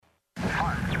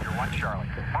1 Charlie.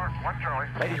 Mark, 1 Charlie.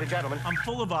 Ladies and gentlemen, I'm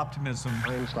full of optimism.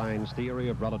 Einstein's theory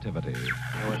of relativity.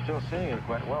 We're still seeing it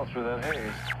quite well through that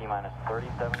haze. T-minus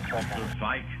 37 seconds. The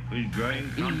fight is growing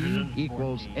confidence. E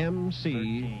equals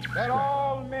MC. That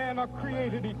all men are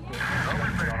created equal.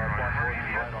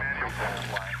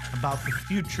 About the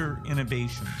future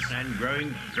innovations. And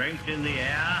growing strength in the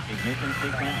air. Ignition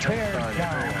sequence. Tear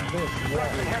down this wall.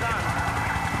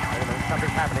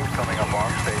 Something's happening. Coming up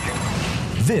on staging.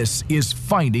 This is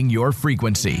Finding Your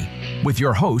Frequency with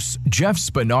your hosts, Jeff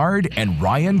Spenard and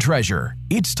Ryan Treasure.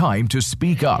 It's time to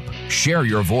speak up, share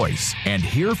your voice, and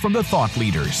hear from the thought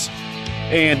leaders.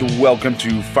 And welcome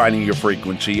to Finding Your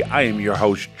Frequency. I am your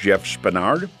host, Jeff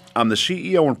Spenard. I'm the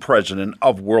CEO and president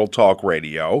of World Talk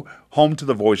Radio, home to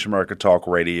the Voice America Talk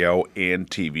Radio and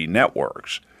TV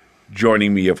networks.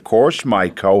 Joining me, of course, my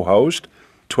co-host,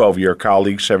 12-year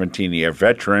colleague, 17-year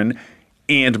veteran,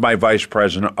 and my vice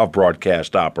president of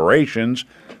broadcast operations,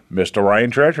 Mr.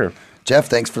 Ryan Treasure. Jeff,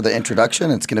 thanks for the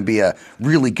introduction. It's going to be a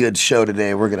really good show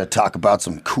today. We're going to talk about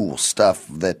some cool stuff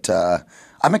that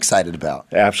I'm excited about.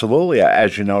 Absolutely.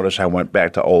 As you notice, I went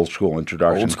back to old school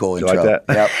introduction. Old school Do intro. you like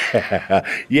that? Yep.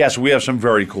 Yes, we have some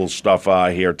very cool stuff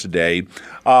here today.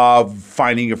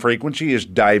 Finding Your Frequency is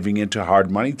diving into hard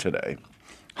money today.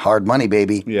 Hard money,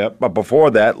 baby. Yep. But before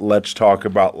that, let's talk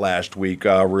about last week,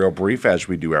 real brief, as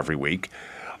we do every week.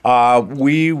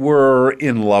 We were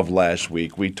in love last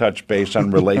week. We touched base on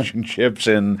relationships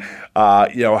and,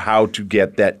 how to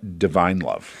get that divine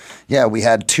love. Yeah, we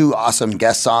had two awesome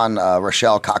guests on,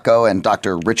 Rochelle Kako and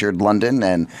Dr. Richard London,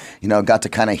 and, got to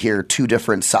kind of hear two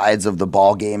different sides of the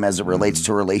ball game as it relates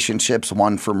to relationships.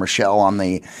 One from Rochelle on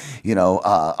the,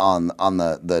 on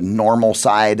the normal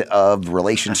side of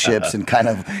relationships and kind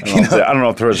of, I don't know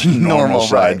if there is a normal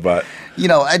side, right. but...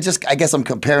 I guess I'm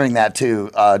comparing that to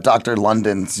Dr.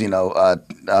 London's, a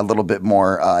little bit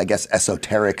more,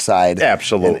 esoteric side.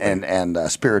 Absolutely.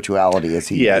 And spirituality, as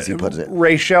he puts it.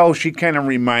 Rachel, she kind of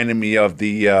reminded me of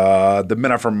the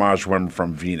Men Are From Mars, Women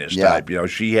From Venus type.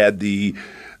 She had the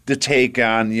take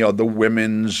on, the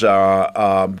women's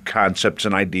concepts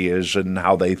and ideas and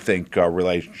how they think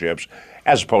relationships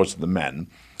as opposed to the men.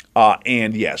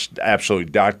 And yes, absolutely.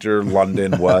 Dr.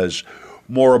 London was...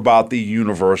 more about the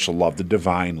universal love, the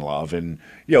divine love, and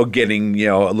getting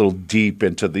a little deep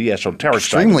into the esoteric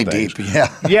extremely side of things. Deep,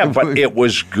 yeah. Yeah, but it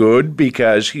was good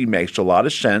because he makes a lot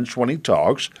of sense when he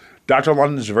talks. Dr.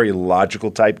 London is a very logical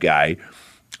type guy,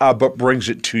 but brings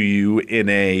it to you in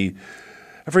a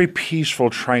very peaceful,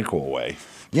 tranquil way.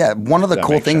 Yeah, one of the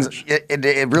cool things, sense.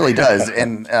 it really does.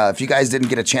 And if you guys didn't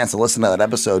get a chance to listen to that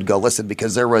episode, go listen,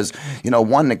 because there was,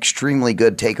 one extremely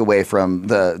good takeaway from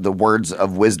the words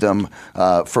of wisdom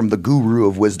from the guru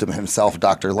of wisdom himself,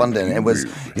 Dr. London. It was,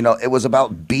 it was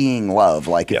about being love.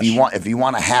 Like if you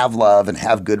want to have love and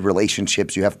have good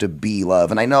relationships, you have to be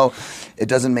love. And I know it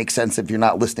doesn't make sense if you're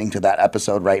not listening to that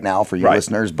episode right now for your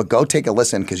listeners, but go take a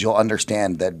listen, because you'll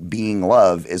understand that being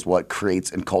love is what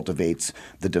creates and cultivates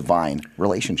the divine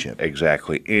relationship.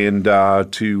 Exactly. And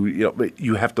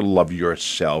you have to love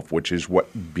yourself, which is what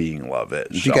being love is.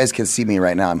 If you guys can see me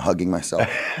right now, I'm hugging myself.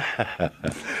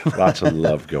 Lots of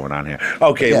love going on here.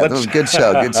 Okay, that was a good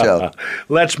show. Good show.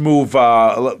 Let's move.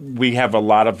 We have a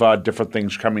lot of different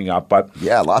things coming up, but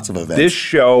lots of events. This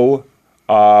show,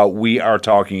 we are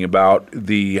talking about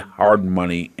the hard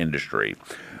money industry.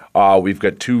 We've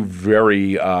got two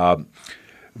very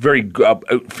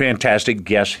fantastic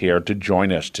guests here to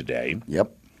join us today.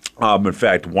 Yep. In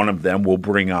fact, one of them we'll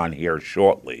bring on here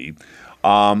shortly.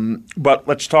 But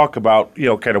let's talk about,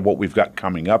 kind of what we've got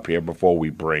coming up here before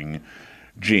we bring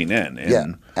Gene in. Yeah,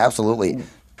 absolutely.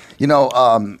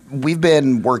 We've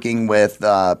been working with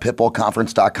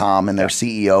pitbullconference.com and their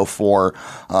CEO for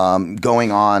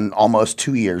going on almost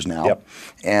 2 years now. Yep.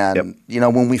 And,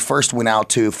 when we first went out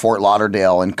to Fort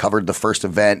Lauderdale and covered the first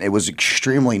event, it was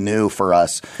extremely new for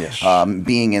us,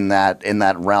 being in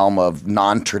that realm of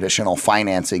non-traditional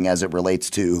financing as it relates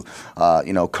to,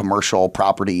 commercial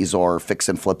properties or fix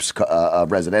and flips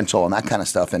residential and that kind of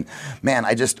stuff. And, man,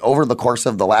 I just, over the course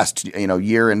of the last,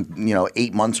 year and,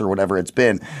 8 months or whatever it's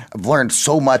been, I've learned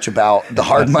so much about the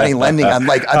hard money lending. I'm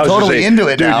totally into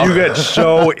it now. Dude, you get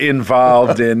so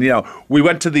involved in, we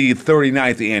went to the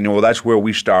 39th annual. That's where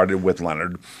we started with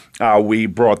Lenard. We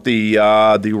brought the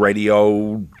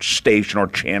radio station or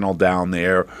channel down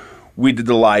there. We did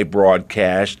the live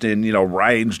broadcast, and,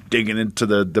 Ryan's digging into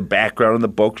the background of the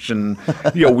books, and,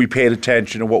 we paid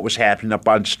attention to what was happening up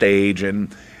on stage.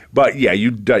 But, yeah,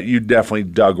 you definitely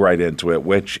dug right into it,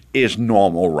 which is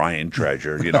normal Ryan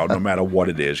Treasure. No matter what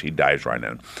it is, he dives right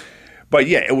in. But,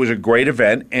 yeah, it was a great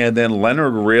event. And then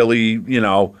Lenard really,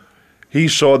 he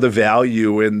saw the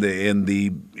value in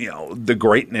the the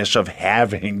greatness of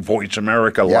having Voice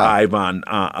America live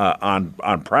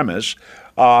on premise.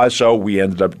 So we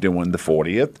ended up doing the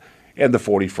 40th and the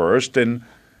 41st, and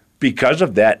because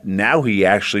of that, now he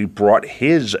actually brought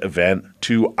his event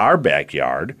to our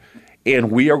backyard,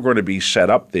 and we are going to be set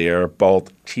up there, both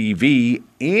TV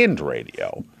and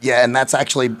radio. Yeah, and that's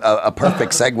actually a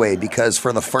perfect segue, because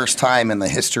for the first time in the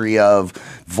history of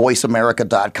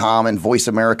VoiceAmerica.com and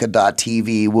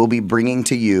VoiceAmerica.tv, we'll be bringing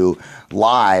to you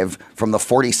live from the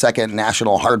 42nd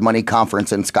National Hard Money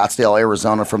Conference in Scottsdale,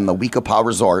 Arizona, from the Weekapaw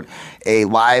Resort, a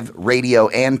live radio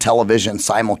and television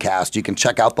simulcast. You can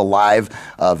check out the live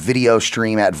video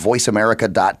stream at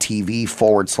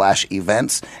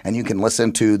VoiceAmerica.tv/events, and you can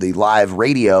listen to the live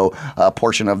radio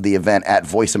portion of the event at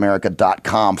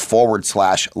VoiceAmerica.com/live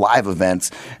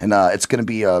events. And it's going to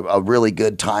be a really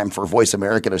good time for Voice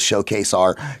America to showcase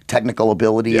our technical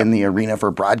ability in the arena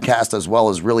for broadcast, as well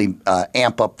as really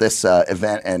amp up this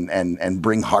event and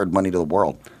bring hard money to the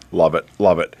world. Love it.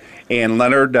 Love it. And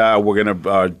Lenard, we're going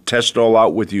to test it all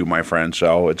out with you, my friend,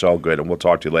 so it's all good, and we'll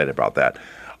talk to you later about that.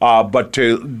 But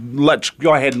let's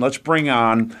go ahead and let's bring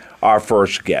on our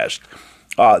first guest.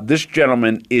 This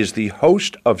gentleman is the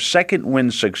host of Second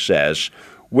Wind Success,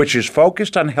 which is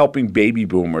focused on helping baby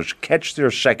boomers catch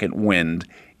their second wind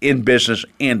in business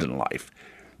and in life.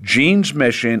 Gene's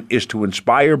mission is to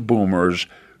inspire boomers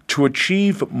to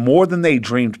achieve more than they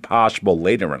dreamed possible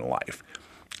later in life,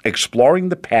 exploring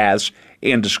the paths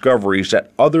and discoveries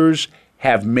that others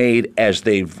have made as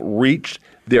they've reached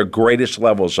their greatest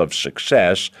levels of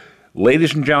success.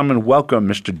 Ladies and gentlemen, welcome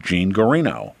Mr. Gene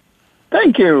Guarino.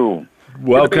 Thank you.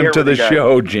 Welcome to the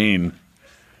show, Gene.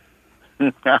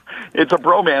 It's a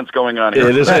bromance going on here.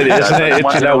 It is, isn't it? I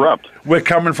want to interrupt. We're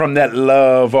coming from that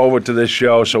love over to this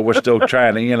show, so we're still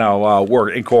trying to,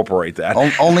 incorporate that.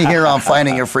 Only here on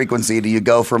Finding Your Frequency do you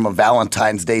go from a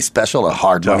Valentine's Day special to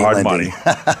hard money lending.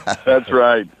 That's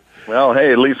right. Well,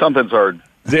 hey, at least something's hard.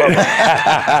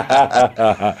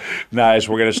 Nice.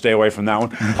 We're going to stay away from that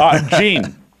one.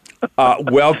 Gene,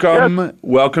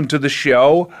 welcome to the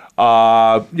show.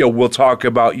 We'll talk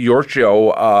about your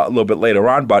show a little bit later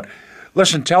on, but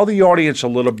listen, tell the audience a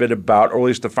little bit about, or at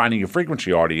least the Finding Your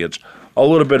Frequency audience, a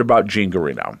little bit about Gene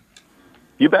Guarino.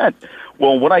 You bet.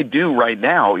 Well, what I do right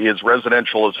now is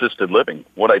residential assisted living.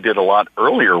 What I did a lot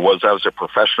earlier was I was a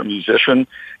professional musician.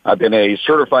 I've been a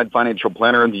certified financial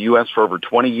planner in the U.S. for over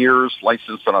 20 years,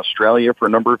 licensed in Australia for a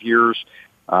number of years.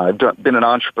 I've been an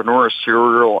entrepreneur, a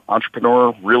serial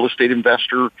entrepreneur, real estate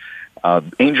investor,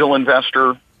 angel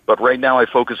investor. But right now I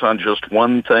focus on just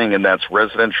one thing, and that's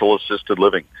residential assisted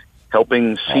living,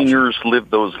 helping seniors live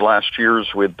those last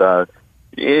years with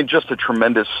just a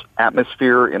tremendous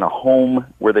atmosphere in a home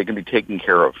where they can be taken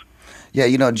care of.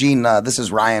 Yeah, Gene, this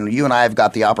is Ryan. You and I have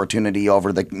got the opportunity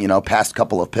over the, past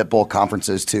couple of Pitbull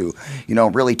conferences to,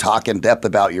 really talk in depth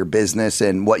about your business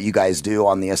and what you guys do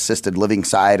on the assisted living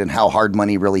side and how hard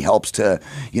money really helps to,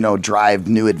 drive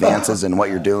new advances in what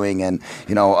you're doing. And,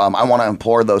 I want to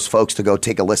implore those folks to go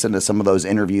take a listen to some of those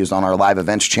interviews on our live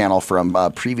events channel from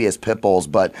previous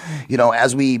Pitbulls. But,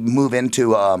 as we move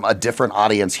into a different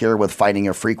audience here with Finding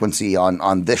Your Frequency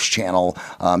on this channel,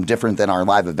 different than our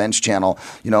live events channel,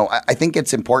 I think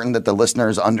it's important that the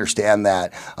listeners understand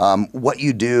that what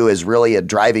you do is really a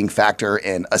driving factor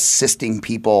in assisting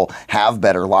people have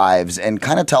better lives, and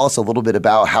kind of tell us a little bit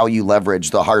about how you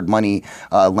leverage the hard money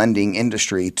lending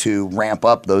industry to ramp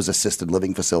up those assisted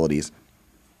living facilities.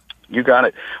 You got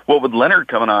it. Well, with Lenard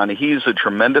coming on, he's a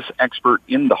tremendous expert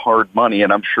in the hard money,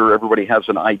 and I'm sure everybody has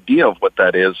an idea of what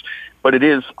that is, but it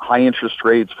is high interest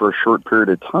rates for a short period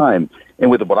of time.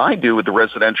 And with what I do with the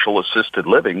residential assisted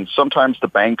living, sometimes the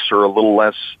banks are a little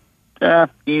less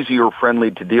easy or friendly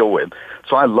to deal with.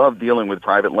 So I love dealing with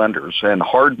private lenders, and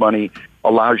hard money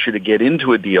allows you to get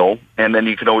into a deal, and then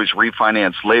you can always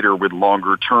refinance later with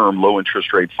longer term, low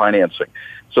interest rate financing.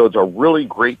 So it's a really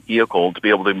great vehicle to be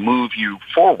able to move you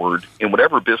forward in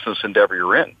whatever business endeavor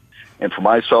you're in. And for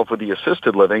myself with the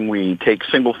assisted living, we take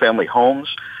single family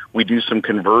homes, we do some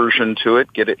conversion to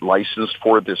it, get it licensed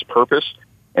for this purpose,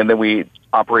 and then we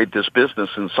operate this business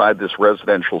inside this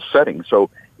residential setting. So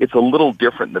it's a little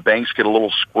different. The banks get a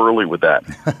little squirrely with that.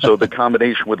 So the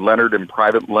combination with Lenard and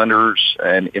private lenders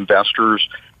and investors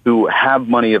who have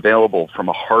money available from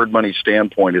a hard money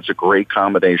standpoint, it's a great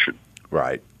combination.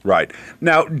 Right.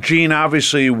 Now, Gene,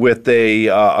 obviously with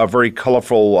a very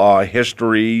colorful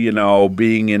history,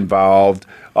 being involved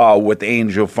with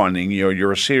angel funding,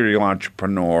 you're a serial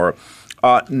entrepreneur.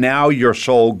 Now your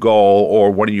sole goal,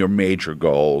 or one of your major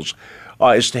goals,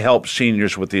 is to help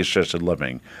seniors with the assisted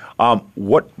living.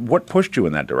 What pushed you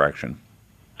in that direction?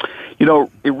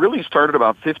 It really started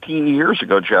about 15 years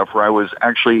ago, Jeff, where I was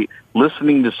actually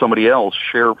listening to somebody else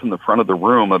share from the front of the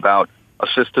room about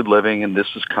assisted living, and this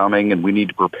is coming, and we need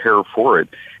to prepare for it.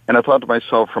 And I thought to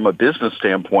myself, from a business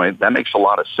standpoint, that makes a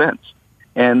lot of sense.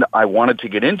 And I wanted to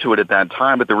get into it at that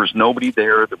time, but there was nobody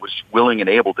there that was willing and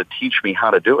able to teach me how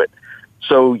to do it.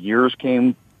 So years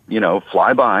came,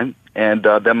 fly by, and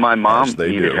then my mom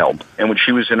needed help. And when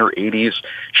she was in her 80s,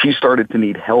 she started to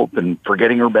need help and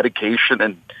forgetting her medication.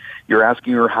 And you're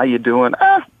asking her, how you doing?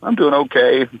 I'm doing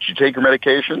okay. Did you take your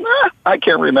medication? I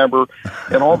can't remember.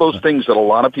 And all those things that a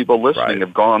lot of people listening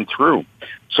have gone through.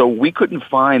 So we couldn't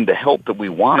find the help that we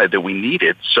wanted, that we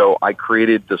needed. So I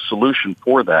created the solution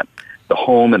for that, the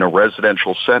home in a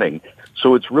residential setting.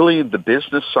 So it's really the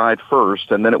business side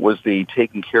first, and then it was the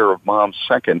taking care of mom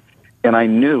second. And I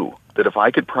knew that if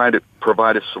I could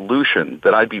provide a solution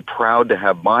that I'd be proud to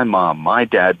have my mom, my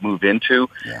dad move into,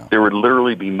 there would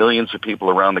literally be millions of people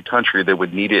around the country that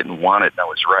would need it and want it, and I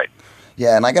was right.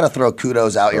 Yeah, and I got to throw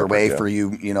kudos out your way for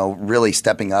you, really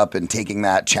stepping up and taking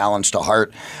that challenge to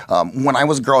heart. When I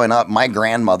was growing up, my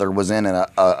grandmother was in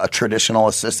a traditional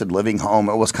assisted living home.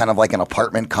 It was kind of like an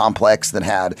apartment complex that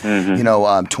had,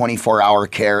 24-hour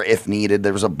care if needed.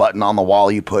 There was a button on the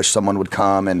wall you push, someone would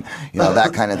come, and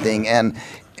that kind of thing. And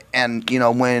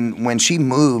when she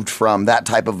moved from that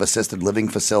type of assisted living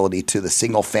facility to the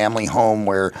single family home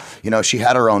where, she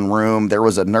had her own room, there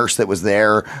was a nurse that was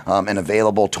there and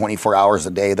available 24 hours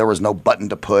a day. There was no button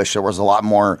to push. There was a lot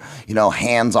more,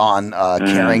 hands-on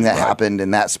caring that happened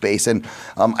in that space. And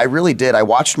I really did. I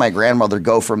watched my grandmother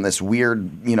go from this weird,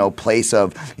 place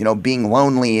of, being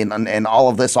lonely and all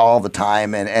of this all the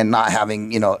time and not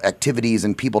having, activities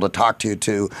and people to talk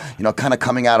to, kind of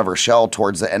coming out of her shell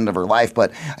towards the end of her life.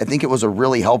 But I think it was a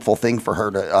really helpful thing for her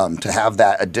to have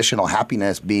that additional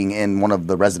happiness being in one of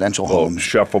the residential homes.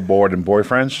 Shuffleboard and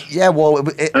boyfriends? Yeah, well,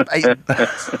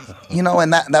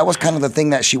 and that was kind of the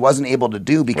thing that she wasn't able to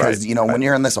do because, when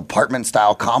you're in this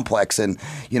apartment-style complex and,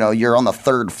 you're on the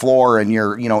third floor and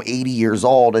you're, 80 years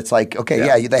old, it's like,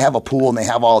 okay, they have a pool and they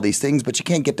have all these things, but you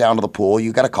can't get down to the pool.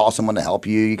 You got to call someone to help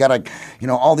you. You got to,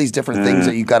 all these different things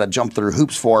that you got to jump through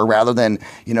hoops for rather than,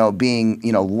 being,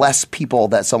 less people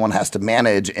that someone has to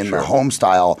manage in the home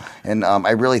style, and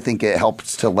I really think it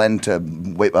helps to lend to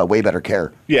way better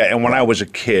care. Yeah, and when I was a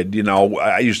kid,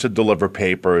 I used to deliver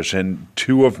papers, and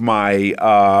two of my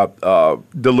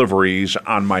deliveries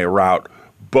on my route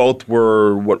both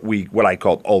were what I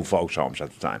called old folks' homes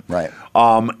at the time. Right.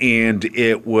 And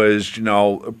it was,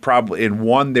 probably in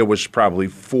one there was probably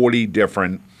 40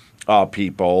 different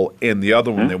people, in the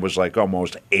other one there was like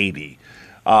almost 80.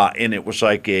 And it was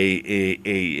like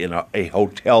a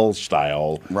hotel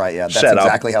style. Right, yeah, that's setup.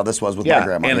 exactly how this was with my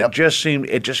grandma. And it just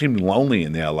seemed lonely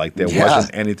in there. Like there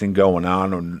wasn't anything going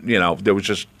on, and there was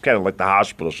just kind of like the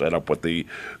hospital set up with the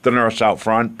nurse out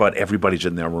front, but everybody's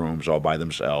in their rooms all by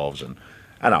themselves. And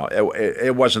I don't know,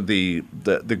 it wasn't the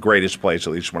greatest place,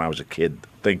 at least when I was a kid.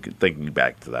 Thinking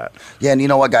back to that. Yeah, and you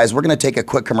know what, guys? We're going to take a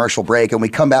quick commercial break, and we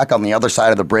come back on the other side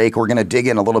of the break. We're going to dig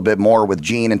in a little bit more with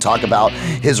Gene and talk about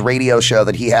his radio show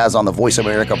that he has on the Voice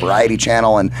America Variety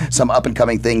Channel and some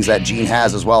up-and-coming things that Gene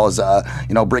has, as well as,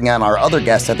 bring on our other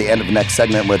guests at the end of the next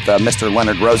segment with Mr.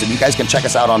 Lenard Rosen. You guys can check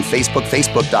us out on Facebook,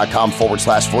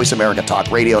 facebook.com/Voice America Talk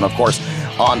Radio, and, of course,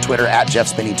 on Twitter at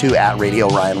JeffSpinney2, at Radio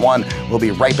Ryan1. We'll be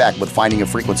right back with Finding Your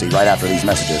Frequency right after these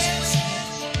messages.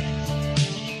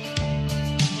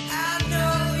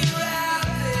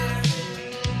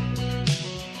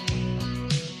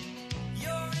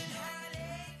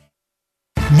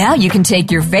 Now you can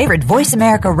take your favorite Voice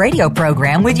America radio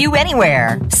program with you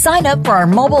anywhere. Sign up for our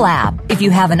mobile app if you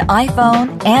have an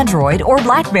iPhone, Android, or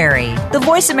BlackBerry. The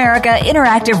Voice America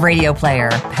Interactive Radio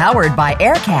Player, powered by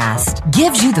Aircast,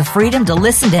 gives you the freedom to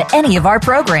listen to any of our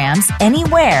programs,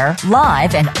 anywhere,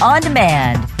 live and on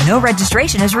demand. No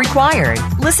registration is required.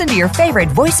 Listen to your favorite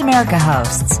Voice America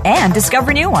hosts and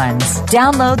discover new ones.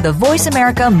 Download the Voice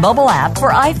America mobile app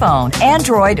for iPhone,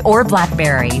 Android, or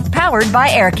BlackBerry, powered by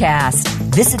Aircast.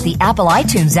 Visit the Apple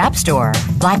iTunes App Store,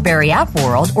 BlackBerry App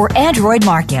World, or Android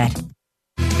Market.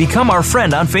 Become our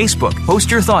friend on Facebook. Post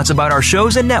your thoughts about our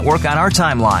shows and network on our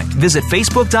timeline. Visit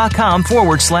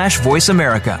facebook.com/Voice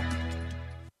America.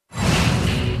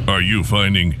 Are you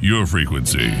finding your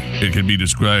frequency? It can be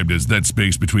described as that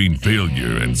space between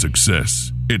failure and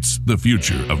success. It's the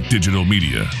future of digital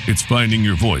media. It's finding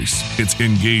your voice. It's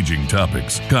engaging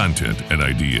topics, content, and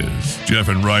ideas. Jeff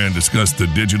and Ryan discuss the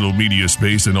digital media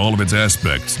space and all of its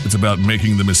aspects. It's about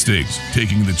making the mistakes,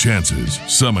 taking the chances,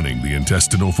 summoning the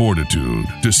intestinal fortitude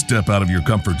to step out of your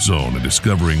comfort zone and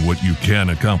discovering what you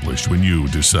can accomplish when you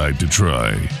decide to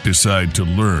try, decide to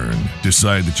learn,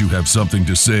 decide that you have something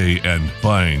to say, and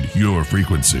find your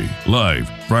frequency. Live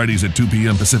Fridays at 2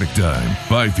 p.m. Pacific Time,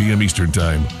 5 p.m. Eastern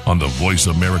Time on the Voice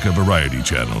America Variety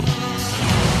Channel.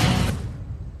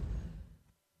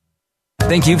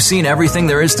 Think you've seen everything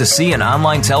there is to see in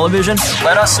online television?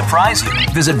 Let us surprise you.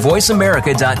 Visit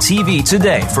voiceamerica.tv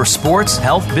today for sports,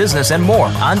 health, business, and more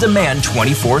on demand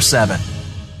 24/7.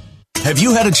 Have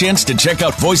you had a chance to check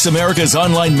out Voice America's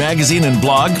online magazine and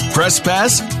blog, Press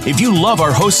Pass? If you love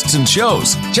our hosts and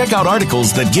shows, check out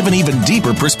articles that give an even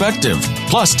deeper perspective.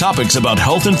 Plus topics about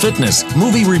health and fitness,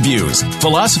 movie reviews,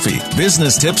 philosophy,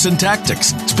 business tips and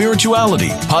tactics, spirituality,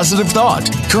 positive thought,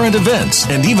 current events,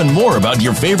 and even more about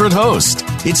your favorite host.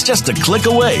 It's just a click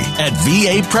away at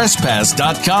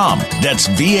vapresspass.com. That's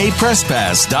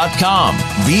vapresspass.com.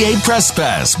 VA Press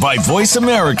Pass by Voice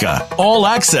America. All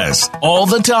access, all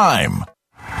the time.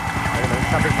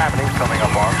 Something's happening, coming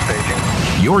up on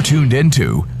staging. You're tuned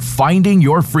into Finding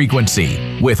Your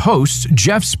Frequency with hosts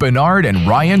Jeff Spenard and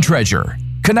Ryan Treasure.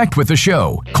 Connect with the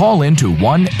show. Call in to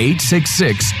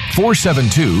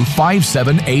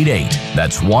 1-866-472-5788.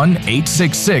 That's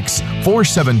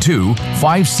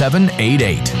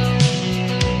 1-866-472-5788.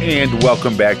 And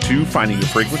welcome back to Finding Your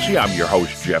Frequency. I'm your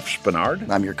host, Jeff Spenard.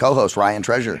 I'm your co-host, Ryan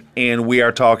Treasure. And we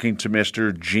are talking to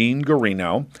Mr. Gene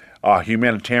Guarino, a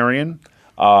humanitarian,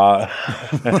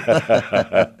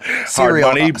 serial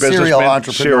entrepreneur.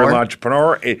 Serial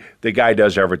entrepreneur. The guy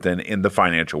does everything in the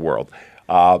financial world.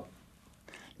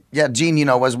 Yeah, Gene,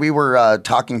 as we were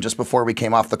talking just before we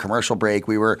came off the commercial break,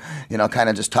 we were, kind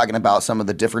of just talking about some of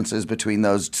the differences between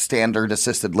those standard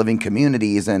assisted living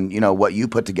communities and, what you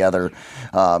put together,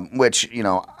 which,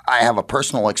 I have a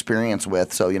personal experience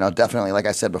with. So, definitely, like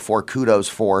I said before, kudos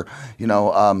for,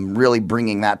 really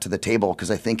bringing that to the table because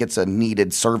I think it's a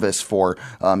needed service for,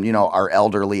 our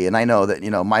elderly. And I know that,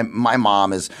 my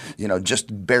mom is,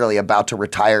 just barely about to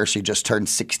retire. She just turned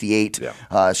 68. Yeah.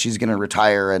 She's going to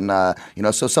retire. And,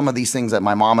 so some of these things that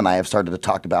my mom and I have started to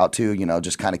talk about too,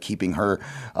 just kind of keeping her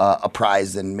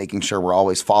apprised and making sure we're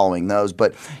always following those.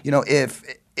 But,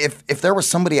 if there was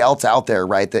somebody else out there,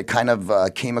 right, that kind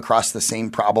of came across the same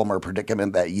problem or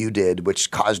predicament that you did, which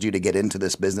caused you to get into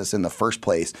this business in the first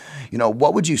place,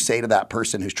 what would you say to that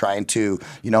person who's trying to,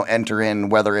 enter in,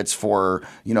 whether it's for,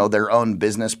 their own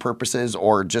business purposes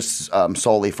or just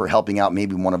solely for helping out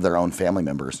maybe one of their own family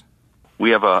members?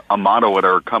 We have a motto at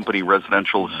our company,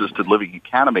 Residential Assisted Living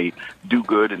Academy, do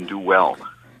good and do well.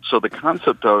 So the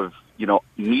concept of,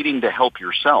 needing to help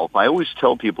yourself, I always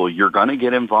tell people you're going to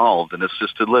get involved in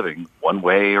assisted living one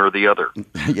way or the other.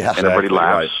 Yeah, and everybody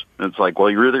laughs. Right. It's like,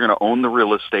 well, you're either going to own the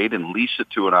real estate and lease it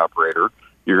to an operator,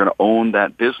 you're going to own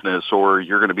that business, or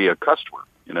you're going to be a customer,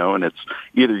 and it's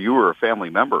either you or a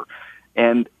family member.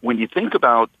 And when you think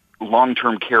about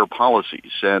long-term care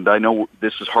policies, and I know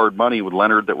this is hard money with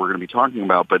Lenard that we're going to be talking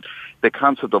about, but the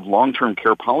concept of long-term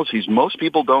care policies, most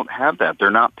people don't have that. They're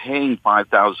not paying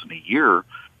 $5,000 a year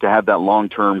to have that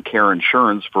long-term care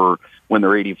insurance for when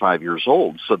they're 85 years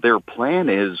old. So their plan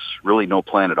is really no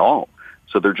plan at all.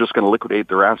 So they're just going to liquidate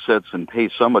their assets and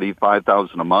pay somebody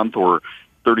 $5,000 a month, or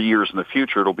 30 years in the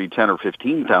future, it'll be $10,000 or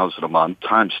 $15,000 a month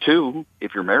times two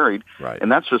if you're married. Right.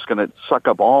 And that's just going to suck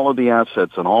up all of the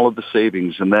assets and all of the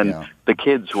savings. And then the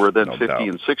kids who are then 50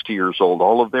 and 60 years old,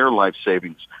 all of their life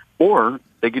savings. Or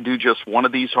they could do just one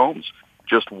of these homes.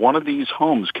 Just one of these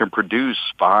homes can produce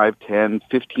 $5,000,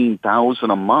 $10,000,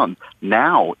 $15,000 a month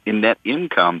now in net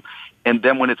income. And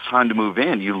then when it's time to move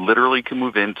in, you literally can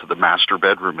move into the master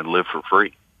bedroom and live for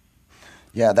free.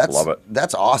 Yeah, Love it.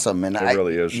 That's awesome, and it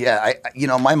really is. Yeah,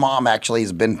 my mom actually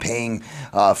has been paying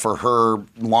for her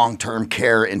long-term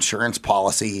care insurance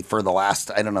policy for the last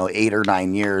 8 or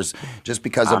 9 years, just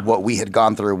because of what we had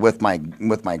gone through with my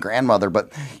grandmother.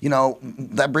 But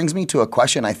that brings me to a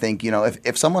question. I think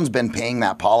if someone's been paying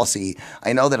that policy,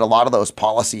 I know that a lot of those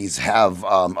policies have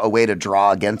a way to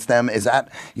draw against them. Is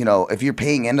that if you're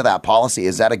paying into that policy,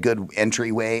 is that a good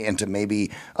entryway into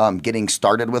maybe getting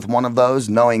started with one of those,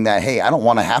 knowing that, hey, I don't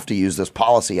want to have to use this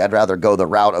policy. I'd rather go the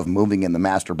route of moving in the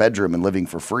master bedroom and living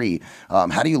for free.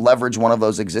 How do you leverage one of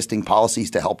those existing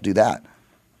policies to help do that?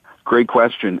 Great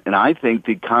question. And I think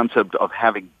the concept of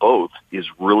having both is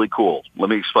really cool.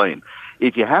 Let me explain.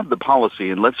 If you have the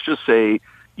policy, and let's just say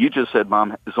You just said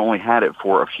mom has only had it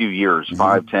for a few years,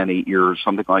 5, 10, 8 years,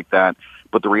 something like that.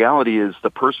 But the reality is the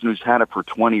person who's had it for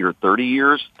 20 or 30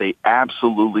 years, they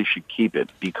absolutely should keep it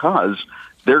because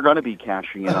they're going to be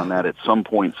cashing in on that at some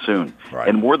point soon. Right.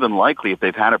 And more than likely, if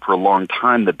they've had it for a long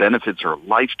time, the benefits are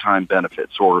lifetime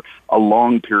benefits or a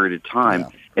long period of time. Yeah.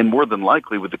 And more than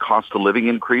likely, with the cost of living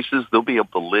increases, they'll be able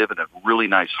to live in a really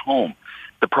nice home.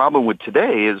 The problem with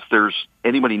today is there's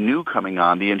anybody new coming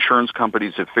on. The insurance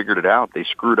companies have figured it out. They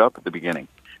screwed up at the beginning.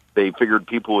 They figured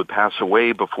people would pass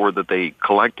away before that they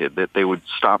collected, that they would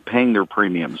stop paying their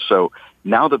premiums. So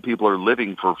now that people are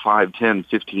living for 5, 10,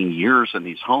 15 years in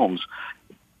these homes,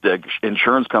 the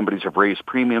insurance companies have raised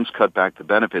premiums, cut back the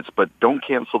benefits, but don't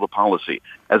cancel the policy.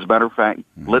 As a matter of fact,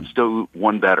 let's do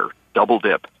one better. Double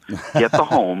dip. Get the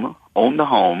home, own the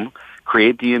home,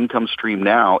 create the income stream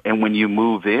now, and when you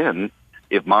move in,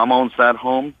 if mom owns that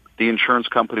home, the insurance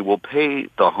company will pay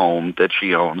the home that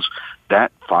she owns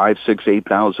that $5,000, $6,000,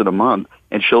 $8,000 a month,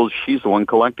 and she's the one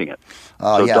collecting it.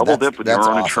 So double dip with your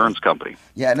own insurance company.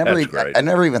 Yeah, I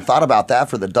never even thought about that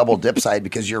for the double dip side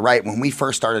because you're right. When we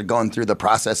first started going through the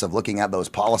process of looking at those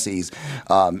policies,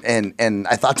 and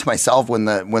I thought to myself when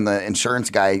the insurance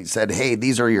guy said, "Hey,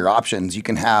 these are your options. You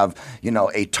can have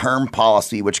a term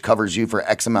policy which covers you for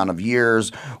X amount of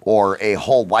years, or a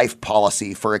whole life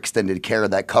policy for extended care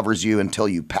that covers you until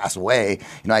you pass away."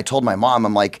 I told my mom,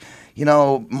 I'm like,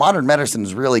 modern medicine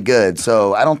is really good.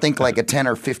 So I don't think like a 10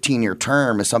 or 15 year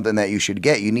term is something that you should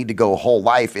get. You need to go whole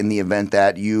life in the event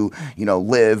that you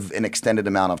live an extended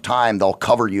amount of time. They'll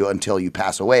cover you until you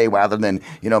pass away rather than,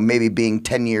 maybe being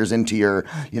 10 years into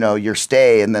your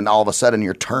stay and then all of a sudden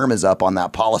your term is up on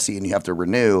that policy and you have to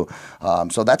renew.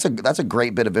 So that's a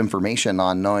great bit of information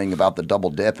on knowing about the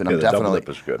double dip. And I'm definitely going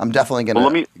to set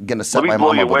my mom up with a plan. Let me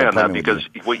blow you away on that because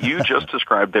what you just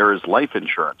described there is life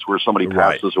insurance where somebody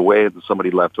passes away and somebody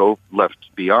left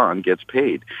beyond gets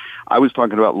paid. I was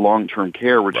talking about long-term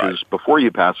care, which is before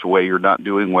you pass away, you're not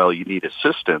doing well, you need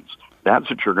assistance. That's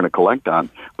what you're going to collect on.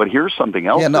 But here's something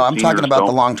else. Yeah, no, I'm talking about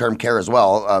the long-term care as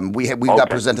well. We've got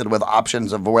presented with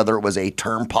options of whether it was a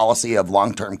term policy of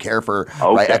long-term care for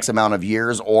by X amount of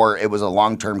years, or it was a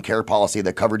long-term care policy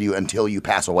that covered you until you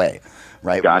pass away.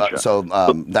 Right. Gotcha. So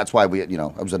that's why it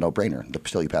was a no-brainer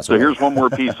until you pass away. So here's one more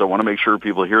piece. I want to make sure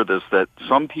people hear this, that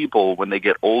some people, when they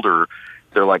get older,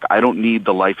 they're like, I don't need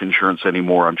the life insurance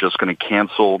anymore. I'm just going to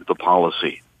cancel the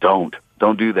policy. Don't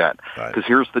do that. Because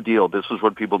here's the deal. This is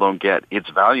what people don't get. It's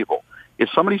valuable. If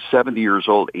somebody's 70 years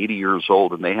old, 80 years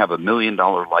old, and they have $1 million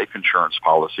life insurance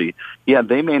policy,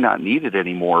 they may not need it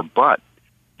anymore, but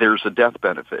there's a death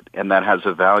benefit, and that has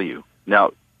a value.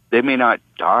 Now, they may not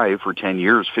die for 10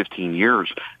 years, 15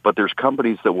 years, but there's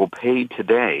companies that will pay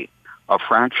today a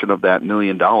fraction of that $1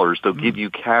 million. They'll give you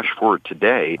cash for it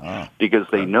today because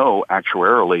they know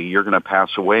actuarially you're going to pass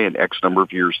away in X number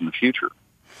of years in the future.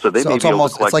 So they may be able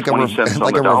to collect 20 cents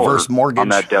on the dollar reverse mortgage on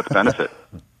that death benefit.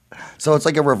 So it's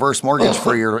like a reverse mortgage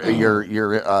for your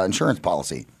insurance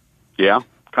policy. Yeah,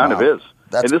 kind of is.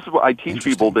 And this is what I teach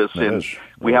people this in.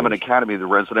 We have an academy, the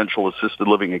Residential Assisted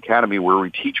Living Academy, where we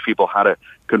teach people how to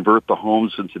convert the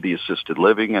homes into the assisted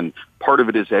living. And part of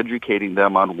it is educating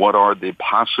them on what are the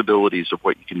possibilities of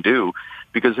what you can do.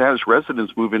 Because as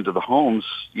residents move into the homes,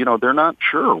 they're not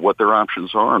sure what their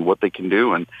options are and what they can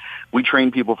do. And we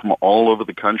train people from all over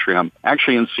the country. I'm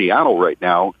actually in Seattle right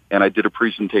now, and I did a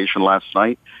presentation last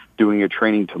night, doing a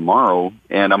training tomorrow,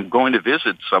 and I'm going to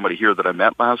visit somebody here that I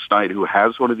met last night who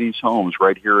has one of these homes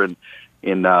right here in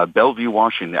Bellevue,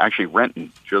 Washington, actually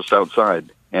Renton, just outside.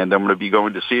 And I'm going to be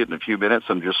going to see it in a few minutes.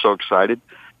 I'm just so excited.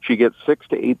 She gets $6,000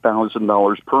 to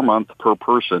 $8,000 per month per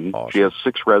person. Awesome. She has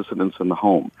 6 residents in the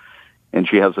home, and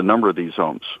she has a number of these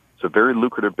homes. It's a very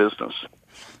lucrative business.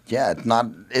 Yeah,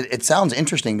 it sounds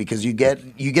interesting because you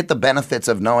get the benefits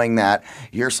of knowing that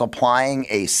you're supplying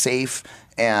a safe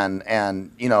and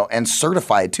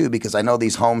certified too, because I know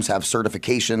these homes have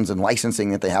certifications and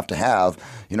licensing that they have to have,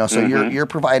 so you're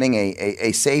providing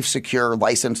a safe, secure,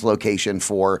 licensed location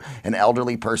for an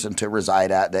elderly person to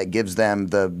reside at that gives them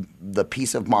the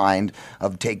peace of mind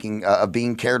of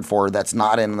being cared for that's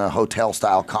not in the hotel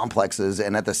style complexes,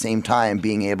 and at the same time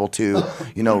being able to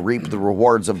reap the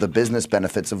rewards of the business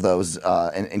benefits of those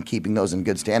and keeping those in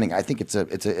good standing. I think it's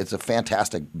a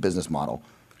fantastic business model.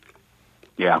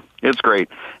 Yeah, it's great.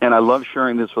 And I love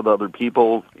sharing this with other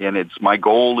people. And my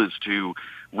goal is to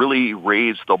really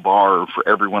raise the bar for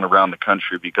everyone around the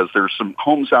country, because there's some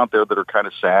homes out there that are kind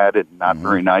of sad and not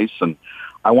very nice. And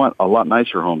I want a lot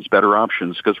nicer homes, better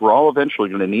options, because we're all eventually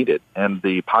going to need it. And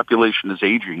the population is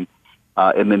aging,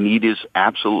 and the need is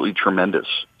absolutely tremendous.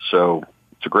 So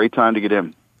it's a great time to get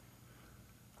in.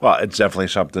 Well, it's definitely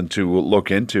something to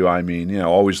look into. I mean,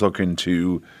 always look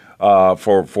into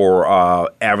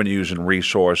for avenues and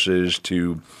resources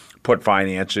to put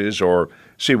finances or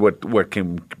see what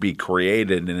can be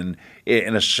created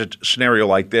in a scenario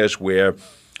like this where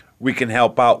we can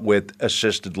help out with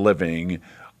assisted living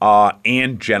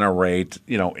and generate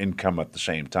income at the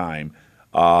same time.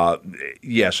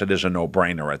 Yes, it is a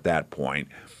no-brainer at that point.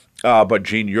 But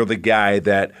Gene, you're the guy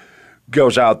that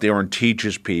goes out there and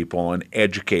teaches people and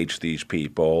educates these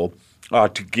people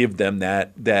to give them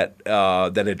that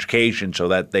education so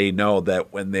that they know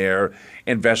that when they're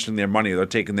investing their money, they're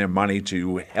taking their money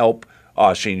to help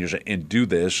seniors and do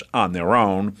this on their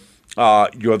own.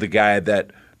 You're the guy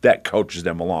that coaches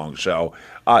them along. So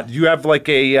do you have like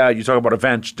you talk about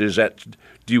events, do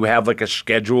you have like a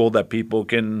schedule that people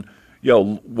can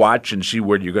watch and see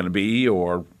where you're going to be?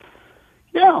 Or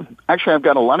Yeah, actually I've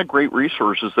got a lot of great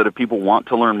resources that if people want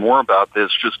to learn more about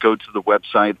this, just go to the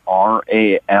website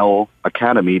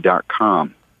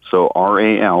RALacademy.com. So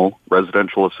RAL,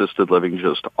 Residential Assisted Living,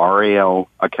 just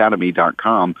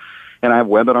RALacademy.com. And I have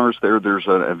webinars there. There's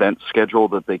an event schedule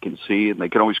that they can see, and they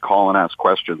can always call and ask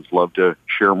questions. Love to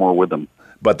share more with them.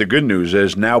 But the good news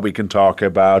is now we can talk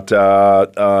about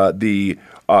the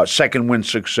Second Wind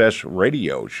Success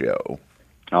radio show.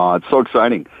 It's so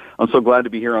exciting. I'm so glad to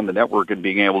be here on the network and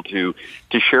being able to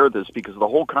share this, because the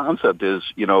whole concept is,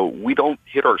 we don't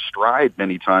hit our stride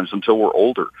many times until we're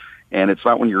older. And it's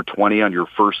not when you're 20 on your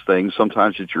first thing.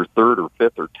 Sometimes it's your third or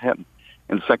fifth or 10th.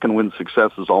 And Second Wind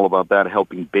Success is all about that,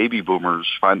 helping baby boomers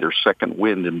find their second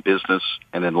wind in business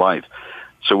and in life.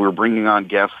 So we're bringing on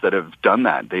guests that have done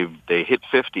that. They hit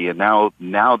 50, and now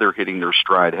they're hitting their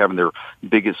stride, having their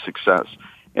biggest success.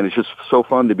 And it's just so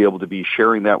fun to be able to be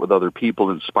sharing that with other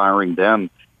people, inspiring them,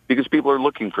 because people are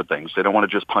looking for things. They don't want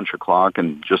to just punch a clock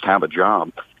and just have a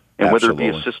job. And Absolutely.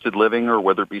 Whether it be assisted living or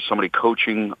whether it be somebody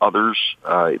coaching others,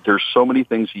 there's so many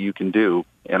things that you can do.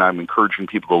 And I'm encouraging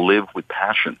people to live with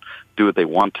passion, do what they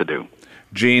want to do.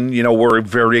 Gene, we're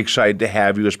very excited to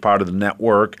have you as part of the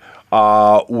network.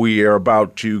 We are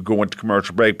about to go into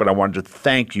commercial break, but I wanted to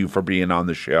thank you for being on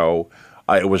the show.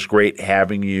 It was great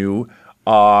having you.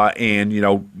 And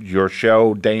your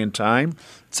show, day and time.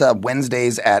 It's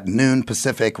Wednesdays at noon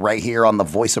Pacific right here on the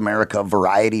Voice America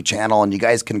Variety Channel. And you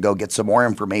guys can go get some more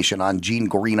information on Gene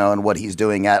Guarino and what he's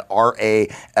doing at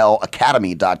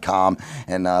RALacademy.com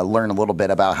and learn a little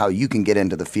bit about how you can get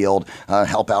into the field,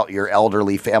 help out your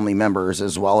elderly family members,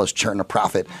 as well as churn a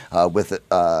profit with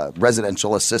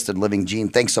residential assisted living. Gene,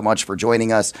 thanks so much for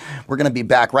joining us. We're going to be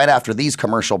back right after these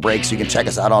commercial breaks. You can check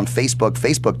us out on Facebook,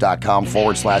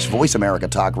 facebook.com/Voice America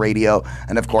Talk Radio.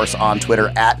 And, of course, on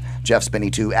Twitter at Jeff Spinney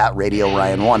 2 at Radio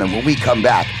Ryan 1. And when we come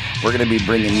back, we're going to be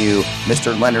bringing you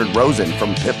Mr. Lenard Rosen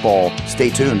from Pitbull. Stay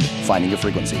tuned. Finding Your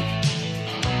Frequency.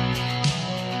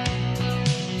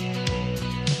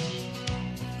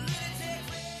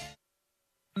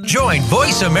 Join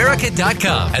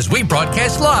VoiceAmerica.com as we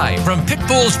broadcast live from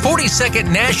Pitbull's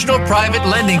 42nd National Private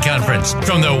Lending Conference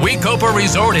from the Wecopa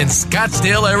Resort in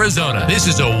Scottsdale, Arizona. This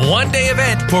is a one-day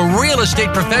event for real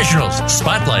estate professionals,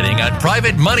 spotlighting on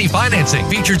private money financing.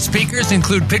 Featured speakers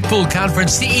include Pitbull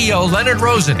Conference CEO Lenard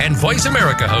Rosen and Voice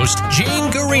America host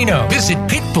Gene Guarino. Visit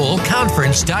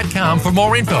PitbullConference.com for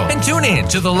more info and tune in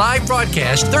to the live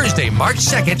broadcast Thursday, March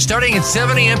 2nd, starting at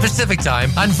 7 a.m. Pacific Time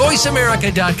on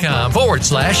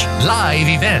VoiceAmerica.com/live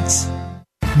events.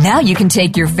 Now you can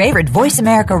take your favorite Voice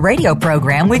America radio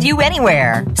program with you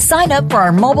anywhere. Sign up for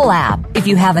our mobile app if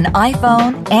you have an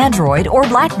iPhone, Android, or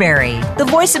BlackBerry. The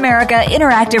Voice America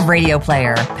Interactive Radio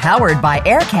Player, powered by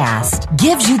Aircast,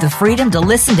 gives you the freedom to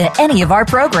listen to any of our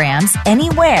programs,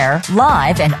 anywhere,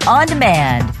 live and on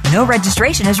demand. No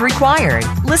registration is required.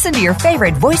 Listen to your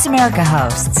favorite Voice America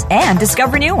hosts and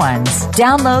discover new ones.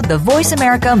 Download the Voice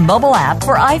America mobile app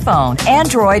for iPhone,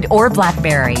 Android, or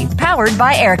BlackBerry, powered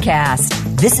by Aircast.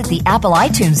 Visit the Apple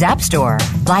iTunes App Store,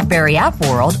 BlackBerry App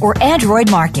World, or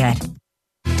Android Market.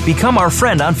 Become our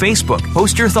friend on Facebook.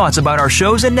 Post your thoughts about our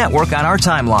shows and network on our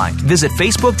timeline. Visit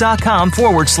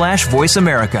Facebook.com/Voice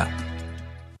America.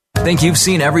 Think you've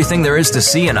seen everything there is to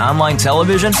see in online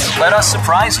television? Let us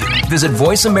surprise you. Visit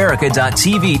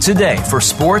VoiceAmerica.tv today for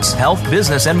sports, health,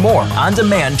 business, and more on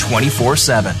demand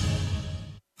 24/7.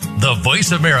 The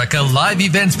Voice America Live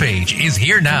Events page is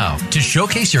here now to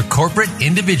showcase your corporate,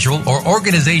 individual, or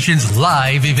organization's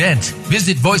live event.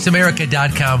 Visit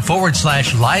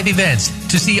voiceamerica.com/live events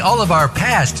to see all of our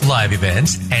past live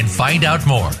events and find out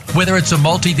more. Whether it's a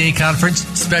multi-day conference,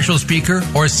 special speaker,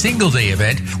 or single-day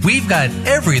event, we've got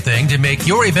everything to make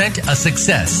your event a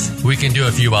success. We can do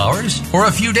a few hours or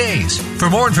a few days. For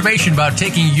more information about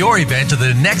taking your event to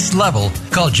the next level,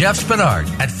 call Jeff Spenard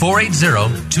at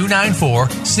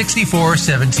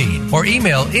 480-294-6417 or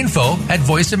email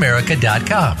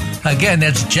info@voiceamerica.com. Again,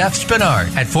 that's Jeff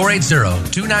Spenard at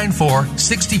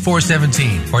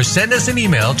 480-294-6417 or send us an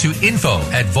email to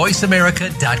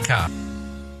info@voiceamerica.com.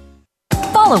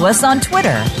 Follow us on Twitter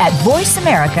at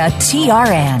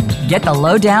VoiceAmericaTRN. Get the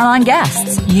lowdown on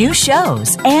guests, new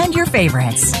shows, and your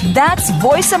favorites. That's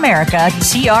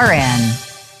VoiceAmericaTRN.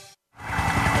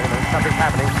 Something's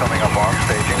happening, coming up on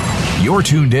staging. You're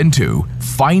tuned into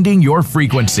Finding Your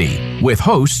Frequency with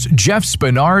hosts Jeff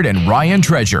Spenard and Ryan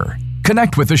Treasure.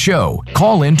 Connect with the show.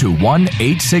 Call in to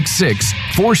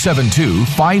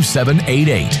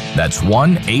 1-866-472-5788. That's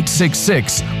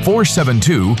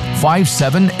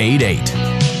 1-866-472-5788.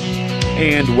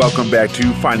 And welcome back to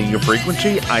Finding Your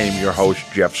Frequency. I am your host,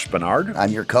 Jeff Spenard.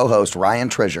 I'm your co-host, Ryan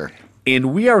Treasure.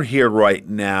 And we are here right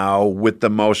now with the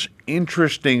most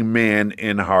interesting man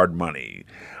in hard money.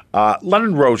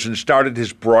 Lenard Rosen started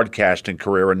his broadcasting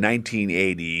career in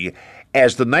 1980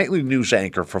 as the nightly news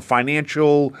anchor for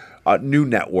Financial News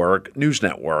Network.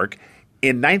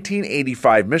 In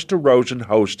 1985, Mr. Rosen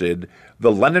hosted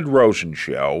The Lenard Rosen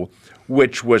Show,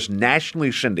 which was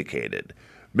nationally syndicated.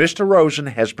 Mr. Rosen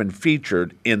has been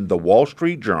featured in The Wall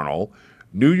Street Journal,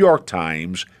 New York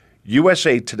Times,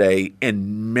 USA Today,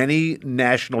 and many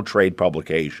national trade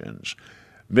publications.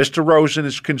 Mr. Rosen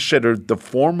is considered the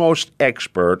foremost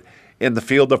expert in the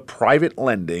field of private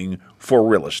lending for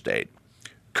real estate.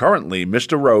 Currently,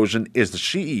 Mr. Rosen is the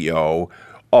CEO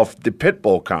of the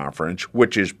Pitbull Conference,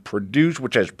 which has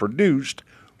produced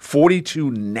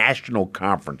 42 national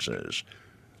conferences.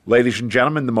 Ladies and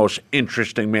gentlemen, the most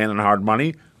interesting man in hard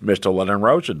money, Mr. Lenard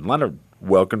Rosen. Lenard,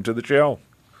 welcome to the show.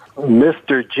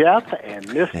 Mr. Jeff and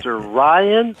Mr.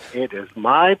 Ryan, it is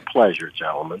my pleasure,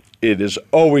 gentlemen. It is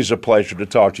always a pleasure to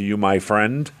talk to you, my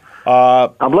friend.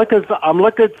 I'm looking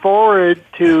forward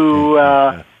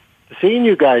to seeing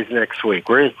you guys next week.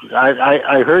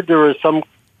 I heard there was some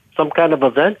kind of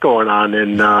event going on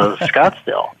in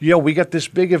Scottsdale. Yeah, we got this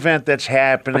big event that's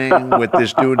happening with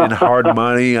this dude in hard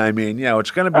money. I mean,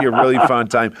 it's going to be a really fun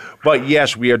time. But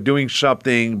yes, we are doing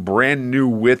something brand new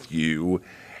with you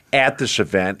at this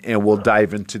event, and we'll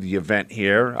dive into the event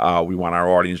here. We want our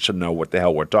audience to know what the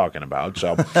hell we're talking about.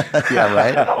 So, yeah,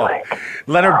 right.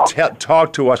 Lenard,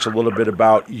 talk to us a little bit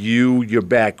about you, your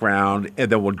background,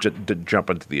 and then we'll jump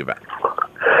into the event.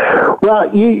 Well,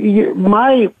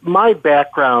 my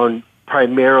background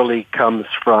primarily comes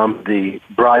from the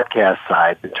broadcast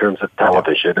side in terms of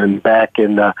television. And back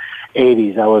in the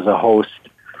 80s, I was a host,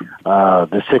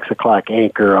 the 6 o'clock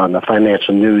anchor on the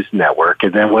Financial News Network.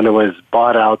 And then when it was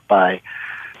bought out by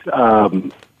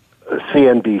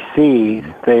CNBC,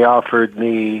 they offered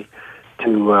me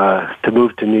to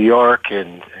move to New York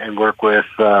and work with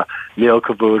Neil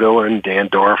Cavuto and Dan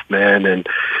Dorfman and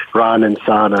Ron and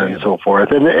Sana and so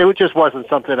forth. And it just wasn't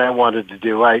something I wanted to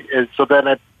do. So then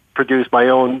I produced my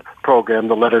own program,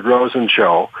 The Lenard Rosen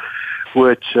Show,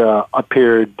 which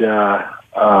appeared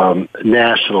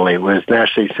nationally. It was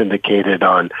nationally syndicated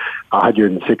on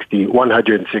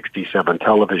 167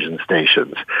 television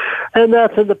stations. And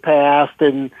that's in the past,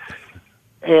 and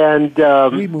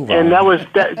that was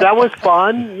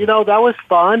fun. That was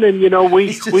fun. And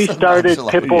we started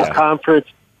Pitbull Conference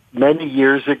many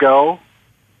years ago,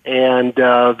 and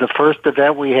the first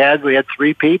event we had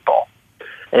 3 people,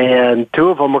 and 2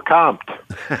 of them were comped.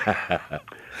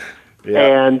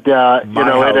 And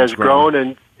it has grown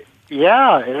and it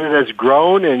has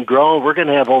grown and grown. We're going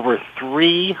to have over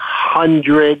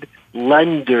 300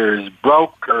 lenders,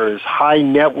 brokers, high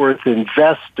net worth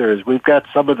investors. We've got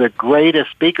some of the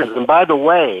greatest speakers. And by the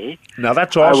way, now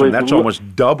that's awesome. That's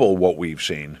almost double what we've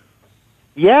seen.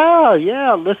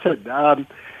 Yeah. Listen, guys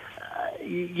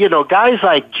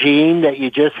like Gene that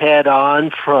you just had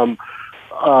on from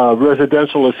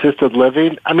residential assisted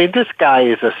living. I mean, this guy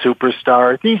is a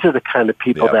superstar. These are the kind of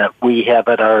people that we have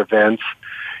at our events.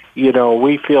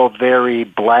 We feel very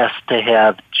blessed to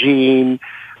have Gene,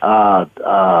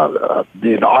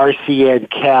 RCN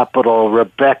Capital,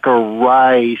 Rebecca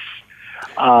Rice,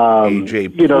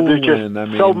 AJ Poulin, there's just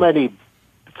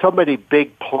so many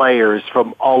big players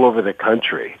from all over the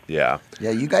country. Yeah.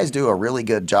 Yeah, you guys do a really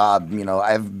good job. You know,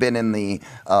 I've been in the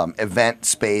event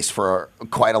space for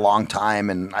quite a long time,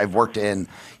 and I've worked in,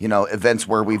 you know, events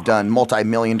where we've done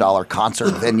multi-million-dollar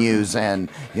concert venues and,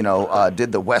 you know,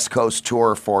 did the West Coast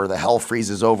tour for the Hell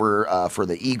Freezes Over for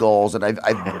the Eagles, and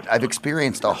I've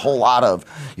experienced a whole lot of,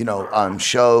 you know,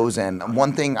 shows. And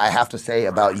one thing I have to say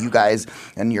about you guys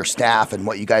and your staff and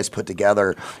what you guys put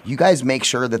together, you guys make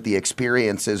sure that the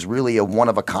experience is really a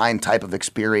one-of-a-kind type of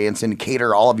experience and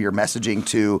cater all of your messaging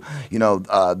to, you know,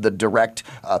 the direct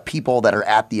people that are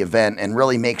at the event, and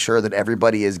really make sure that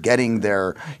everybody is getting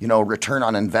their, you know, return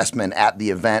on investment at the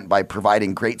event by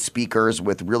providing great speakers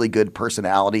with really good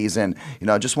personalities. And, you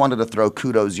know, just wanted to throw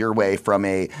kudos your way from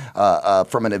an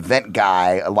event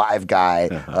guy, a live guy,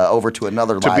 over to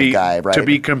another live guy, right? To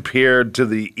be compared to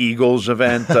the Eagles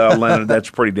event, Lenard, that's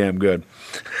pretty damn good.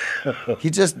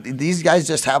 These guys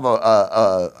just have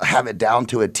have it down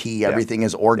to a T. Everything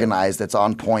is organized. That's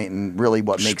on point, and really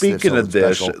what makes this so Speaking of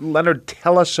this, special. Lenard,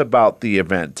 tell us about the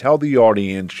event. Tell the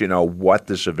audience, you know, what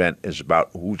this event is about.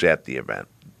 Who's at the event?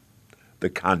 The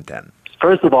content.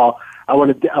 First of all, I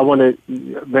want to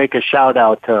make a shout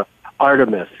out to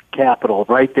Artemis Capital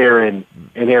right there in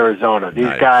Arizona. These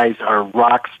guys are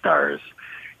rock stars,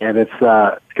 and it's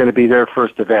going to be their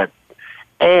first event.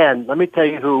 And let me tell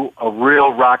you who a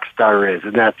real rock star is,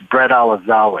 and that's Brett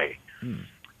Alizawi.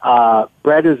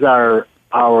 Brett is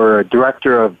our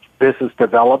director of business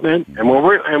development, and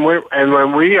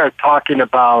when we are talking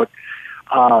about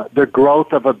the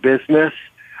growth of a business,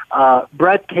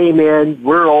 Brett came in.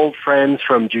 We're old friends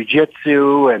from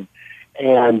jiu-jitsu,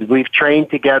 and we've trained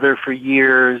together for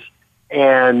years.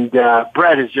 And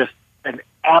Brett is just an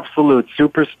absolute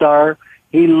superstar.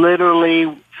 He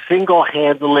literally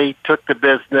single-handedly took the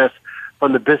business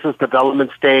from the business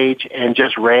development stage and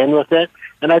just ran with it.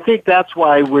 And I think that's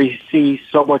why we see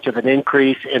so much of an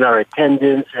increase in our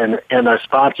attendance and our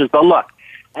sponsors. But look,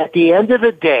 at the end of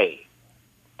the day,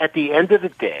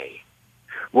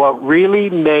 what really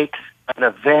makes an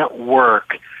event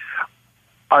work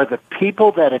are the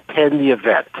people that attend the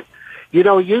event. You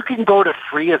know, you can go to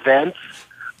free events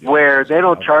where they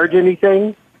don't charge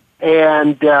anything,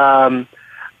 and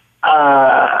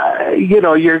you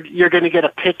know, you're going to get a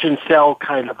pitch and sell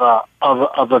kind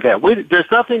of event.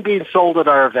 There's nothing being sold at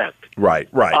our event. Right.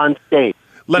 On stage.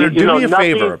 Lenard, do me a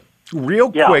favor.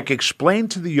 Real quick, explain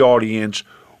to the audience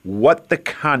what the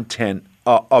content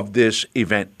of this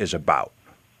event is about.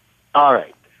 All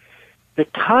right. The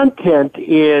content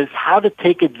is how to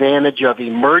take advantage of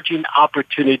emerging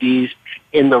opportunities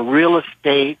in the real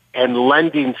estate and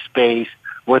lending space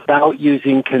without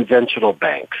using conventional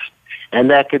banks. And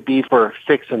that could be for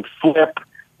fix and flip,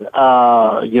 you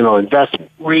know,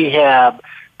 investment rehab,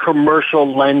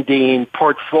 commercial lending,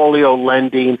 portfolio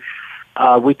lending.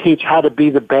 We teach how to be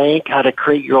the bank, how to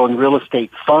create your own real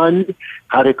estate fund,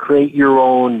 how to create your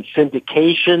own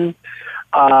syndication.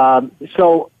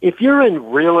 So if you're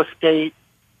in real estate,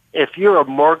 if you're a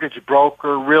mortgage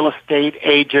broker, real estate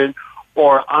agent,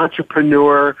 or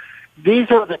entrepreneur, these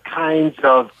are the kinds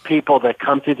of people that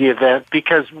come to the event,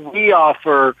 because we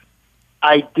offer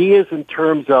ideas in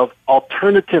terms of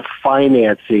alternative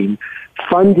financing,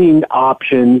 funding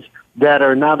options that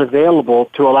are not available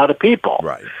to a lot of people.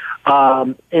 Right.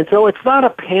 And so it's not a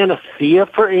panacea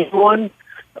for anyone.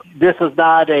 This is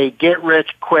not a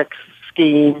get-rich-quick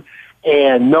scheme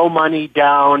and no money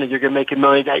down and you're going to make $1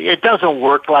 million. It doesn't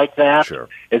work like that. Sure.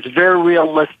 It's very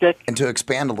realistic. And to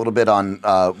expand a little bit on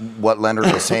what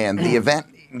Lenard was saying, the event,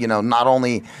 you know, not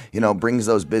only, you know, brings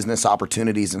those business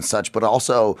opportunities and such, but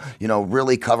also, you know,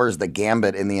 really covers the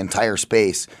gambit in the entire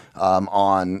space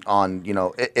on you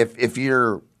know, if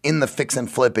you're in the fix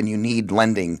and flip and you need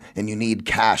lending and you need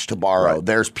cash to borrow, right,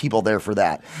 there's people there for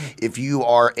that. If you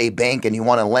are a bank and you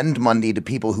want to lend money to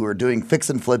people who are doing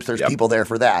fix and flips, there's people there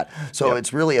for that. So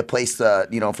it's really a place to,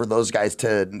 you know, for those guys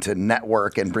to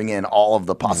network and bring in all of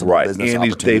the possible business and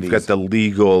opportunities. They've got the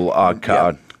legal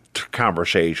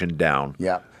conversation down.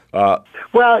 Yeah.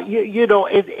 Well, you know,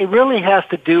 it really has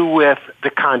to do with the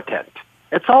content.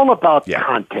 It's all about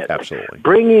content. Absolutely.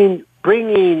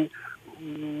 Bringing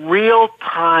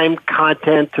real-time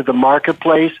content to the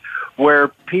marketplace where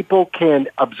people can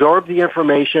absorb the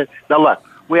information. Now, look,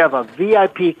 we have a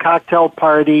VIP cocktail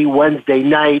party Wednesday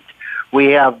night.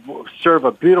 We serve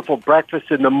a beautiful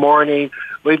breakfast in the morning.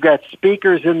 We've got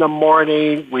speakers in the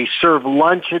morning. We serve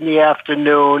lunch in the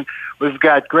afternoon. We've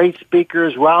got great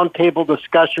speakers, roundtable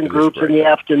discussion groups in the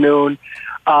afternoon.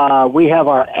 We have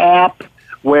our app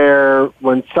where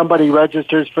when somebody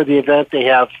registers for the event, they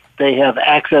have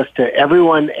access to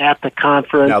everyone at the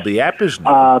conference. Now, the app is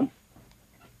new.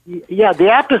 Yeah,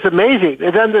 the app is amazing.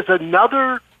 And then there's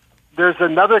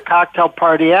another cocktail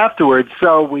party afterwards.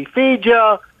 So we feed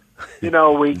you.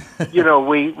 We're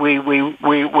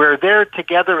there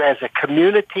together as a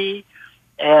community,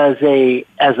 as a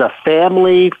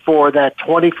family for that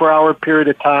 24-hour period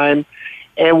of time.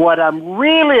 And what I'm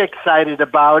really excited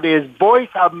about is Voice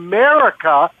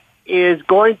America is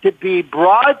going to be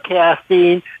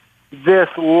broadcasting this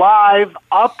live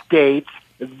updates.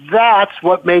 That's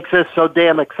what makes us so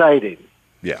damn exciting.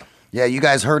 Yeah. Yeah, you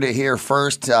guys heard it here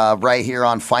first, right here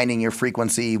on Finding Your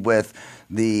Frequency with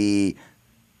the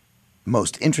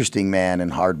most interesting man in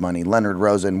hard money, Lenard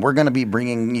Rosen. We're going to be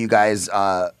bringing you guys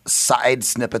side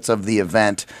snippets of the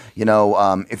event.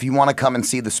 If you want to come and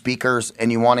see the speakers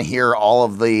and you want to hear all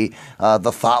of the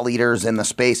thought leaders in the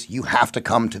space, you have to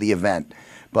come to the event.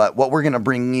 But what we're going to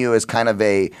bring you is kind of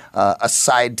a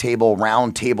side table,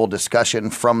 round table discussion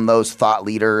from those thought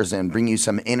leaders and bring you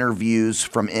some interviews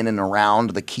from in and around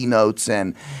the keynotes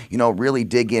and, really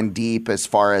dig in deep as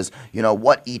far as,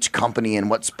 what each company and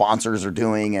what sponsors are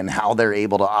doing and how they're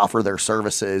able to offer their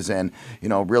services and,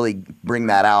 really bring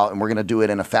that out. And we're going to do it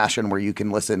in a fashion where you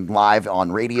can listen live on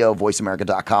radio,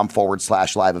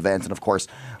 voiceamerica.com/live events. And of course,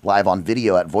 live on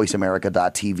video at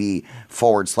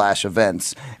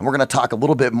voiceamerica.tv/events. And we're going to talk a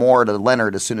little bit more to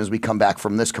Lenard as soon as we come back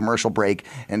from this commercial break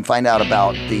and find out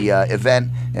about the event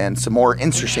and some more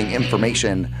interesting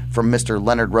information from Mr.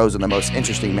 Lenard Rosen, the most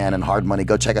interesting man in hard money.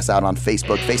 Go check us out on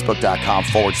Facebook,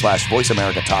 facebook.com/Voice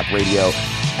America Talk Radio,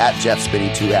 at Jeff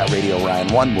Spinney 2, at Radio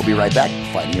Ryan 1. We'll be right back,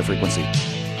 Finding Your Frequency.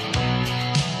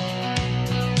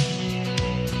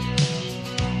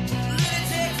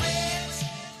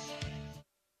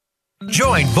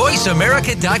 Join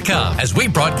VoiceAmerica.com as we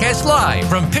broadcast live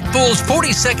from Pitbull's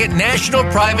 42nd National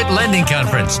Private Lending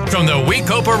Conference from the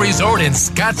Weekoper Resort in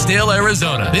Scottsdale,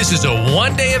 Arizona. This is a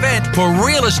one-day event for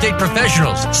real estate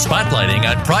professionals, spotlighting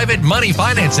on private money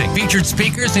financing. Featured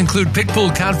speakers include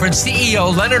Pitbull Conference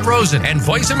CEO Lenard Rosen and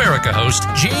Voice America host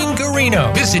Gene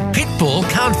Guarino. Visit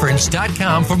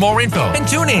pitbullconference.com for more info and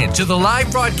tune in to the live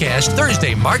broadcast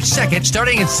Thursday, March 2nd,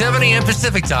 starting at 7 a.m.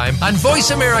 Pacific time on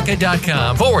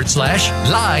voiceamerica.com/live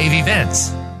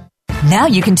events. Now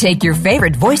you can take your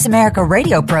favorite Voice America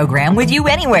radio program with you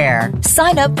anywhere.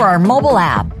 Sign up for our mobile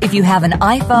app if you have an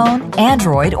iPhone,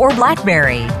 Android, or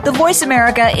BlackBerry. The Voice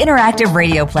America interactive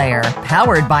radio player,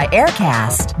 powered by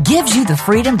Aircast, gives you the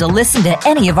freedom to listen to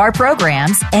any of our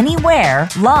programs anywhere,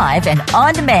 live and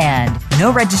on demand.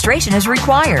 No registration is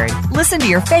required. Listen to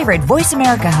your favorite Voice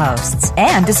America hosts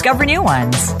and discover new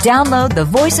ones. Download the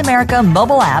Voice America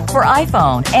mobile app for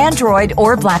iPhone, Android,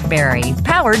 or BlackBerry,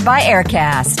 powered by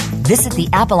Aircast. Visit the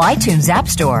Apple iTunes App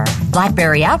Store,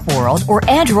 BlackBerry App World, or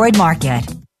Android Market.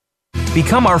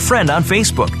 Become our friend on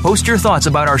Facebook. Post your thoughts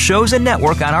about our shows and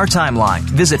network on our timeline.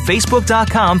 Visit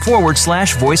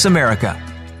facebook.com/Voice America.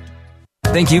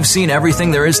 Think you've seen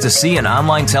everything there is to see in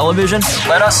online television?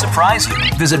 Let us surprise you.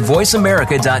 Visit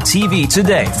voiceamerica.tv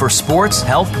today for sports,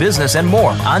 health, business, and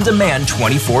more on demand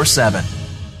 24/7.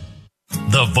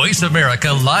 The Voice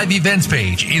America Live Events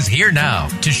page is here now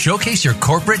to showcase your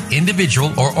corporate,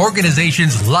 individual, or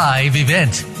organization's live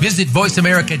event. Visit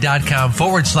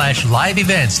voiceamerica.com/live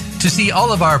events to see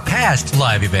all of our past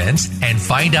live events and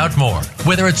find out more.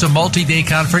 Whether it's a multi-day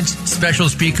conference, special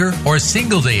speaker, or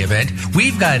single-day event,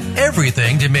 we've got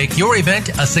everything to make your event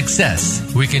a success.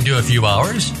 We can do a few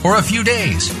hours or a few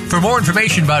days. For more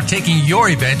information about taking your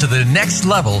event to the next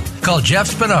level, call Jeff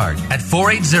Spenard at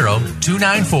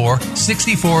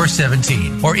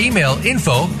 480-294-6417 or email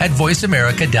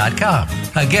info@voiceamerica.com.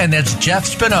 Again, that's Jeff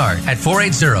Spenard at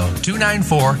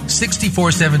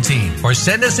 480-294-6417 or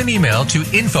send us an email to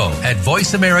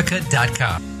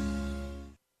info@voiceamerica.com.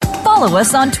 Follow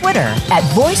us on Twitter at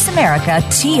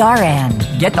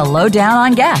VoiceAmericaTRN. Get the lowdown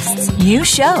on guests, new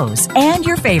shows, and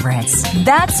your favorites.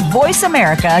 That's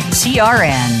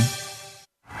VoiceAmericaTRN.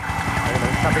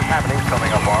 Something's happening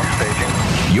coming up on staging.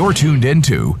 You're tuned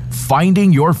into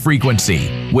Finding Your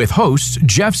Frequency with hosts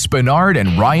Jeff Spenard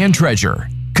and Ryan Treasure.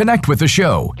 Connect with the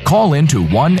show. Call in to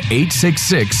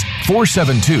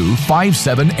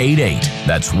 1-866-472-5788.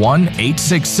 That's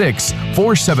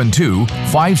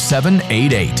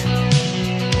 1-866-472-5788.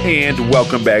 And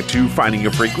welcome back to Finding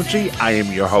Your Frequency. I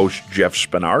am your host, Jeff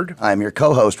Spenard. I'm your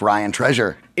co-host, Ryan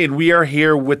Treasure. And we are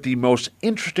here with the most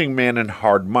interesting man in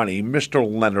hard money, Mr.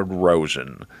 Lenard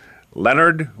Rosen.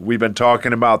 Lenard, we've been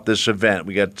talking about this event.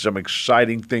 We got some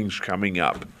exciting things coming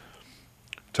up.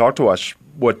 Talk to us.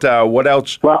 What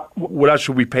else? What else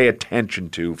should we pay attention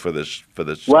to for this?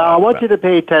 Well, I want you to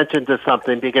pay attention to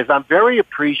something because I'm very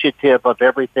appreciative of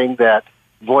everything that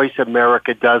Voice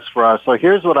America does for us. So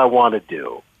here's what I want to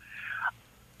do.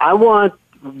 I want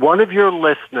one of your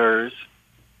listeners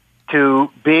to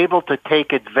be able to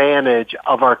take advantage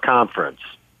of our conference.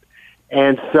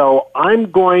 And so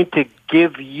I'm going to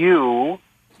give you,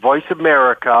 Voice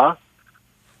America,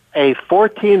 a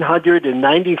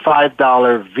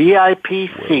 $1,495 VIP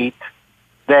seat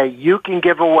that you can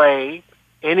give away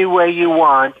any way you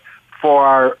want for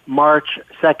our March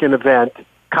 2nd event.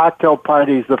 Cocktail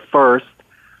party's the 1st.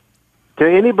 To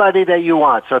anybody that you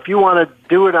want. So if you want to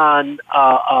do it on,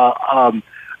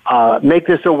 make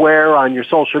this aware on your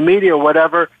social media or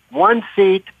whatever, one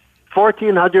seat,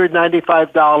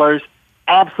 $1,495,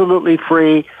 absolutely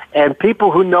free. And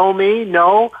people who know me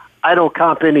know I don't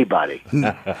comp anybody.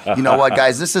 You know what,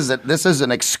 guys? This is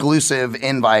an exclusive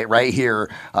invite right here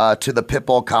to the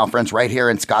Pitbull Conference right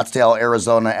here in Scottsdale,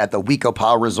 Arizona at the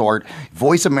Wekopa Resort.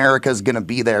 Voice America is going to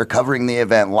be there covering the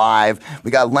event live.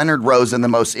 We got Lenard Rosen, the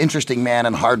most interesting man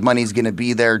in hard money, is going to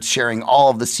be there sharing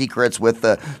all of the secrets with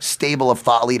the stable of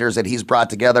thought leaders that he's brought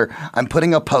together. I'm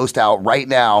putting a post out right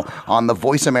now on the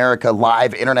Voice America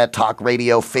Live Internet Talk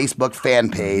Radio Facebook fan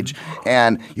page,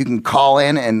 and you can call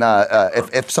in, and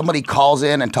if somebody calls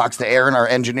in and talks to Aaron, our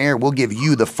engineer, we'll give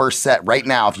you the first set right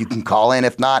now if you can call in.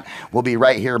 If not, we'll be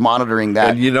right here monitoring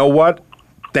that. And you know what?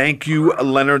 Thank you,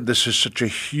 Lenard. This is such a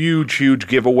huge, huge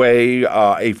giveaway,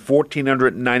 a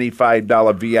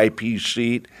 $1,495 VIP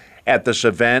seat at this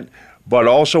event. But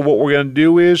also what we're going to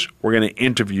do is we're going to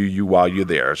interview you while you're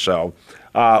there. So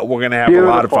we're going to have a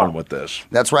lot of fun with this.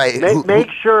 That's right. Make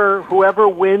sure whoever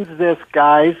wins this,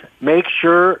 guys, make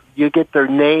sure you get their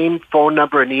name, phone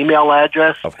number, and email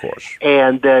address. Of course.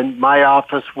 And then my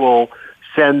office will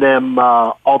send them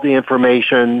all the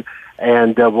information,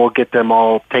 and we'll get them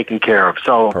all taken care of.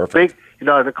 So perfect. It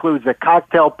includes the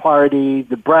cocktail party,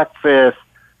 the breakfast,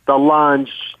 the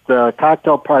lunch, the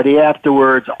cocktail party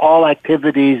afterwards, all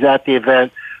activities at the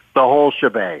event, the whole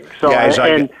shebang. So Guys,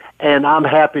 and I'm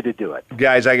happy to do it.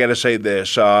 Guys, I got to say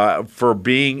this. For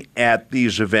being at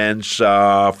these events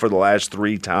for the last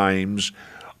 3 times,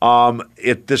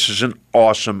 this is an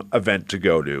awesome event to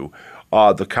go to.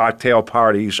 The cocktail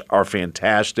parties are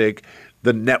fantastic.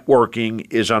 The networking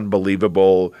is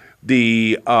unbelievable.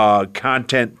 The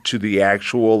content to the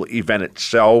actual event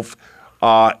itself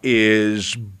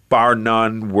is bar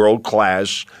none world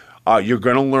class. You're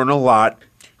going to learn a lot.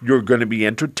 You're going to be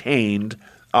entertained.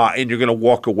 And you're going to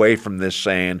walk away from this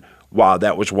saying, wow,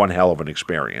 that was one hell of an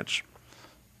experience.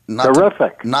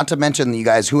 Terrific. Not to mention, you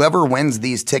guys, whoever wins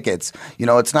these tickets,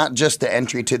 it's not just the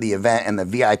entry to the event and the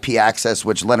VIP access,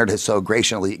 which Lenard has so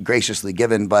graciously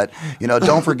given, but,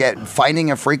 don't forget, Finding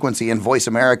a Frequency in Voice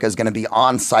America is going to be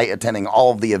on site attending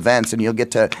all of the events, and you'll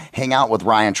get to hang out with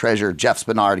Ryan Treasure, Jeff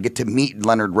Spenard, get to meet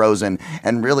Lenard Rosen,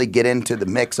 and really get into the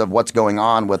mix of what's going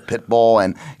on with Pitbull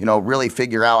and, really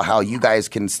figure out how you guys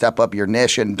can step up your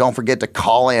niche. And don't forget to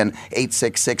call in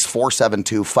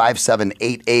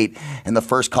 866-472-5788, and the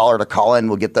first caller to call in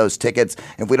will get those tickets.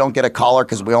 If we don't get a caller,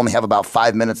 because we only have about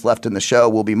 5 minutes left in the show,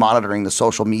 we'll be monitoring the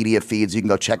social media feeds. You can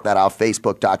go check that out,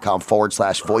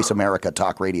 facebook.com/Voice America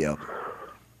Talk Radio.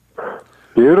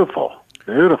 Beautiful.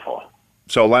 Beautiful.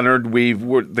 So, Lenard,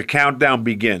 the countdown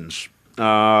begins.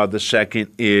 The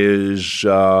second is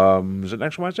it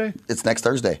next Wednesday? It's next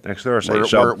Thursday. Next Thursday.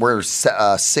 We're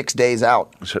 6 days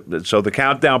out. So the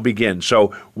countdown begins.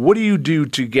 So what do you do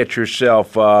to get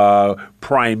yourself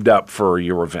primed up for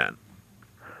your event?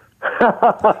 You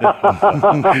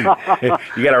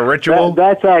got a ritual?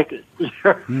 That's actually,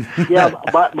 yeah.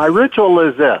 But my ritual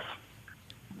is this.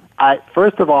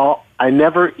 First of all, I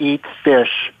never eat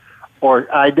fish,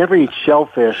 or I never eat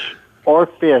shellfish or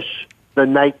fish the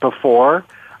night before.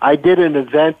 I did an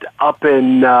event up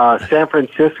in San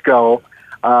Francisco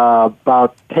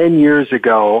about 10 years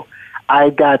ago. I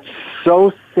got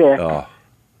so sick,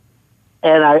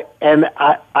 and I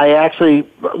actually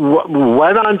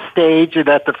went on stage, and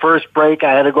at the first break,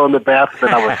 I had to go in the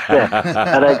bathroom, and I was sick,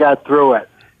 and I got through it.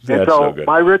 And so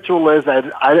my ritual is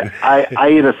I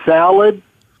eat a salad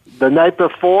the night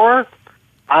before.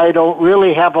 I don't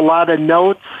really have a lot of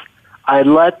notes. I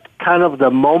let kind of the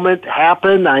moment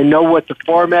happen. I know what the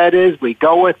format is. We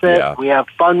go with it. Yeah. We have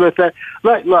fun with it.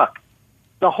 Look,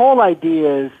 the whole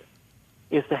idea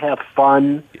is to have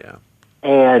fun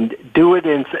and do it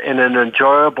in an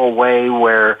enjoyable way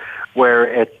where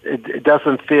it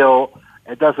doesn't feel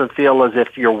as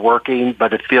if you're working,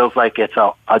 but it feels like it's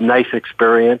a nice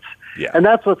experience. Yeah. And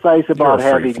that's what's nice about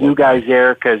having you guys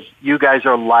there, because you guys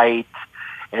are light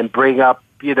and bring up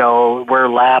we're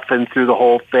laughing through the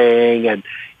whole thing, and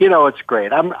it's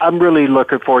great. I'm really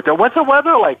looking forward to it. What's the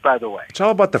weather like, by the way? It's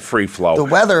all about the free flow. The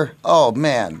weather, oh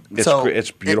man,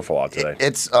 it's beautiful out today.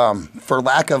 It's for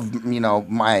lack of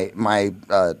my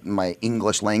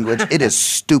English language, it is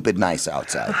stupid nice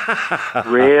outside.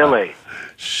 Really?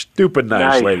 Stupid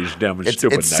nice, ladies and gentlemen.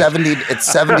 It's 70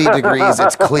 degrees.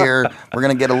 It's clear. We're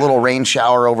going to get a little rain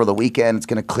shower over the weekend. It's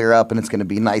going to clear up, and it's going to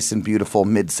be nice and beautiful,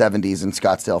 mid-70s in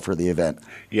Scottsdale for the event.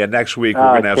 Yeah, next week we're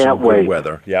going to have some good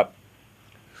weather. Yep.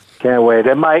 Can't wait.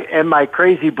 And my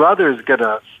crazy brother is going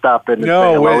to stop in and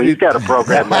say hello. He's got a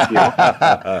program with you.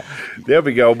 There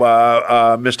we go.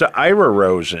 Mr. Ira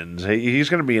Rosen. He's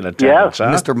going to be in attendance, huh?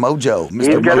 Mr. Mojo.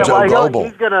 Mr. Mojo Global.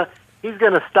 He's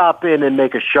going to stop in and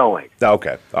make a showing.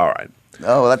 Okay. All right.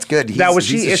 Oh, that's good. Is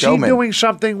he doing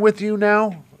something with you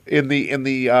now in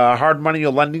the hard money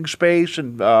lending space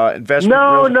and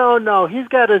investment? No. He's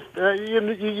got his.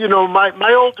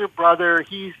 My older brother.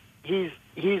 He's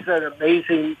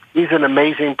an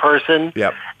amazing person.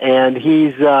 Yep. And he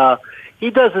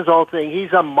does his own thing. He's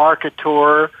a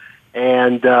marketer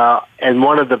and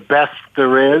one of the best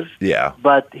there is. Yeah.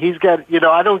 But he's got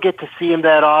I don't get to see him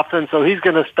that often, so he's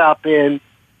going to stop in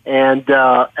and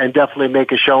definitely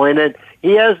make a showing. And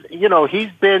he has he's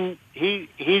been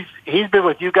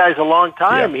with you guys a long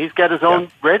time. Yeah. He's got his own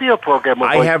radio program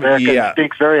with Voice America and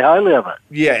speaks very highly of it.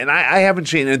 Yeah, and I haven't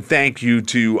seen it. And thank you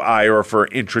to Ira for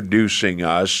introducing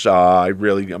us. I'm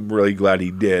really glad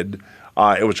he did.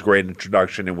 It was a great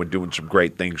introduction, and we're doing some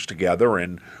great things together.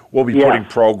 And we'll be putting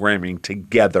programming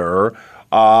together,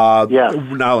 not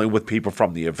only with people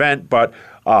from the event, but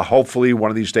hopefully one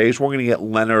of these days we're going to get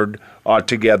Lenard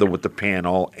together with the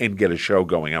panel and get a show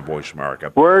going on Voice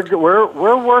America. We're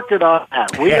working on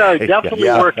that. We are definitely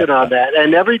working on that.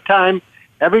 And every time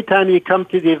you come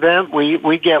to the event,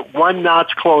 we get one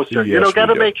notch closer. Yes, got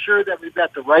to make sure that we've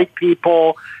got the right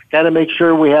people. Got to make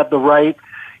sure we have the right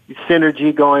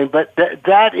synergy going. But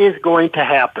that is going to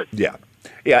happen. Yeah.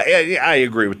 Yeah, I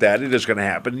agree with that. It is going to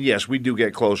happen. Yes, we do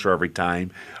get closer every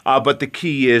time. But the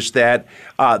key is that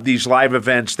these live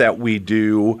events that we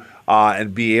do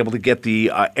and be able to get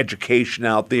the education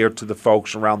out there to the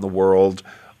folks around the world,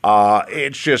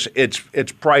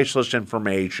 it's priceless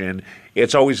information.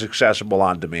 It's always accessible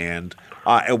on demand,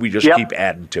 and we just keep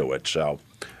adding to it. So,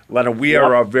 Lenard, we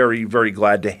are very, very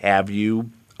glad to have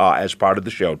you as part of the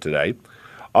show today.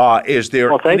 Is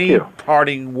there any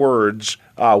parting words?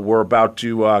 We're about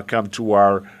to come to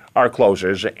our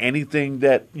closer. Is there anything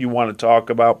that you want to talk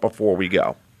about before we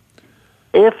go?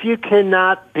 If you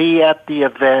cannot be at the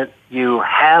event, you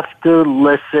have to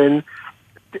listen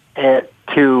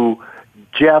to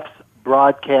Jeff's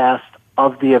broadcast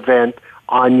of the event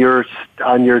on your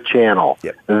channel.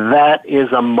 Yep. That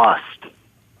is a must.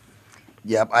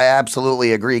 Yep, I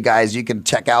absolutely agree, guys. You can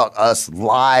check out us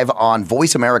live on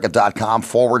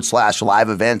voiceamerica.com/live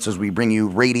events as we bring you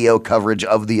radio coverage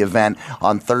of the event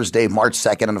on Thursday, March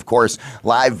 2nd. And, of course,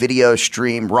 live video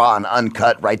stream, raw and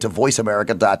uncut, right to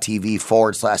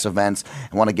voiceamerica.tv/events.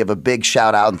 I want to give a big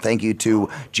shout out and thank you to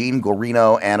Gene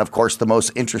Guarino and, of course, the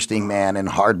most interesting man in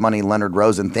hard money, Lenard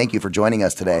Rosen. Thank you for joining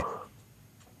us today.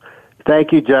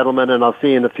 Thank you, gentlemen, and I'll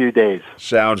see you in a few days.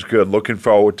 Sounds good. Looking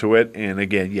forward to it. And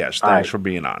again, yes, thanks for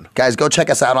being on. Guys, go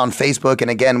check us out on Facebook. And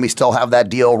again, we still have that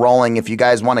deal rolling. If you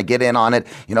guys want to get in on it,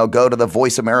 go to the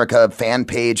Voice America fan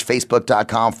page,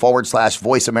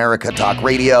 facebook.com/Voice America Talk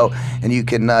Radio. And you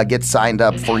can get signed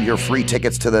up for your free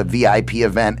tickets to the VIP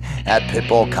event at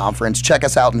Pitbull Conference. Check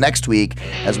us out next week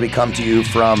as we come to you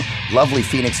from lovely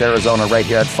Phoenix, Arizona, right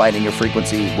here at Finding Your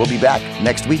Frequency. We'll be back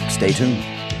next week. Stay tuned.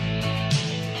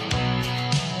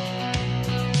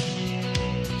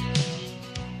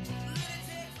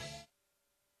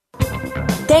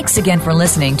 Thanks again for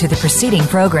listening to the preceding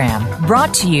program,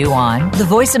 brought to you on the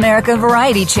Voice America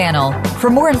Variety Channel. For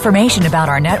more information about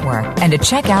our network and to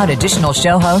check out additional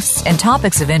show hosts and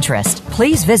topics of interest,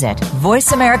 please visit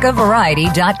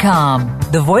voiceamericavariety.com.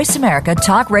 The Voice America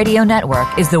Talk Radio Network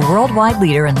is the worldwide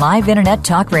leader in live Internet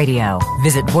talk radio.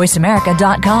 Visit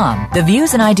voiceamerica.com. The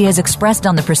views and ideas expressed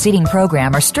on the preceding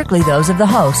program are strictly those of the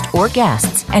host or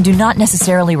guests and do not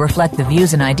necessarily reflect the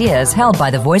views and ideas held by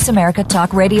the Voice America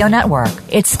Talk Radio Network,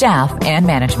 its staff, and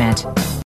management.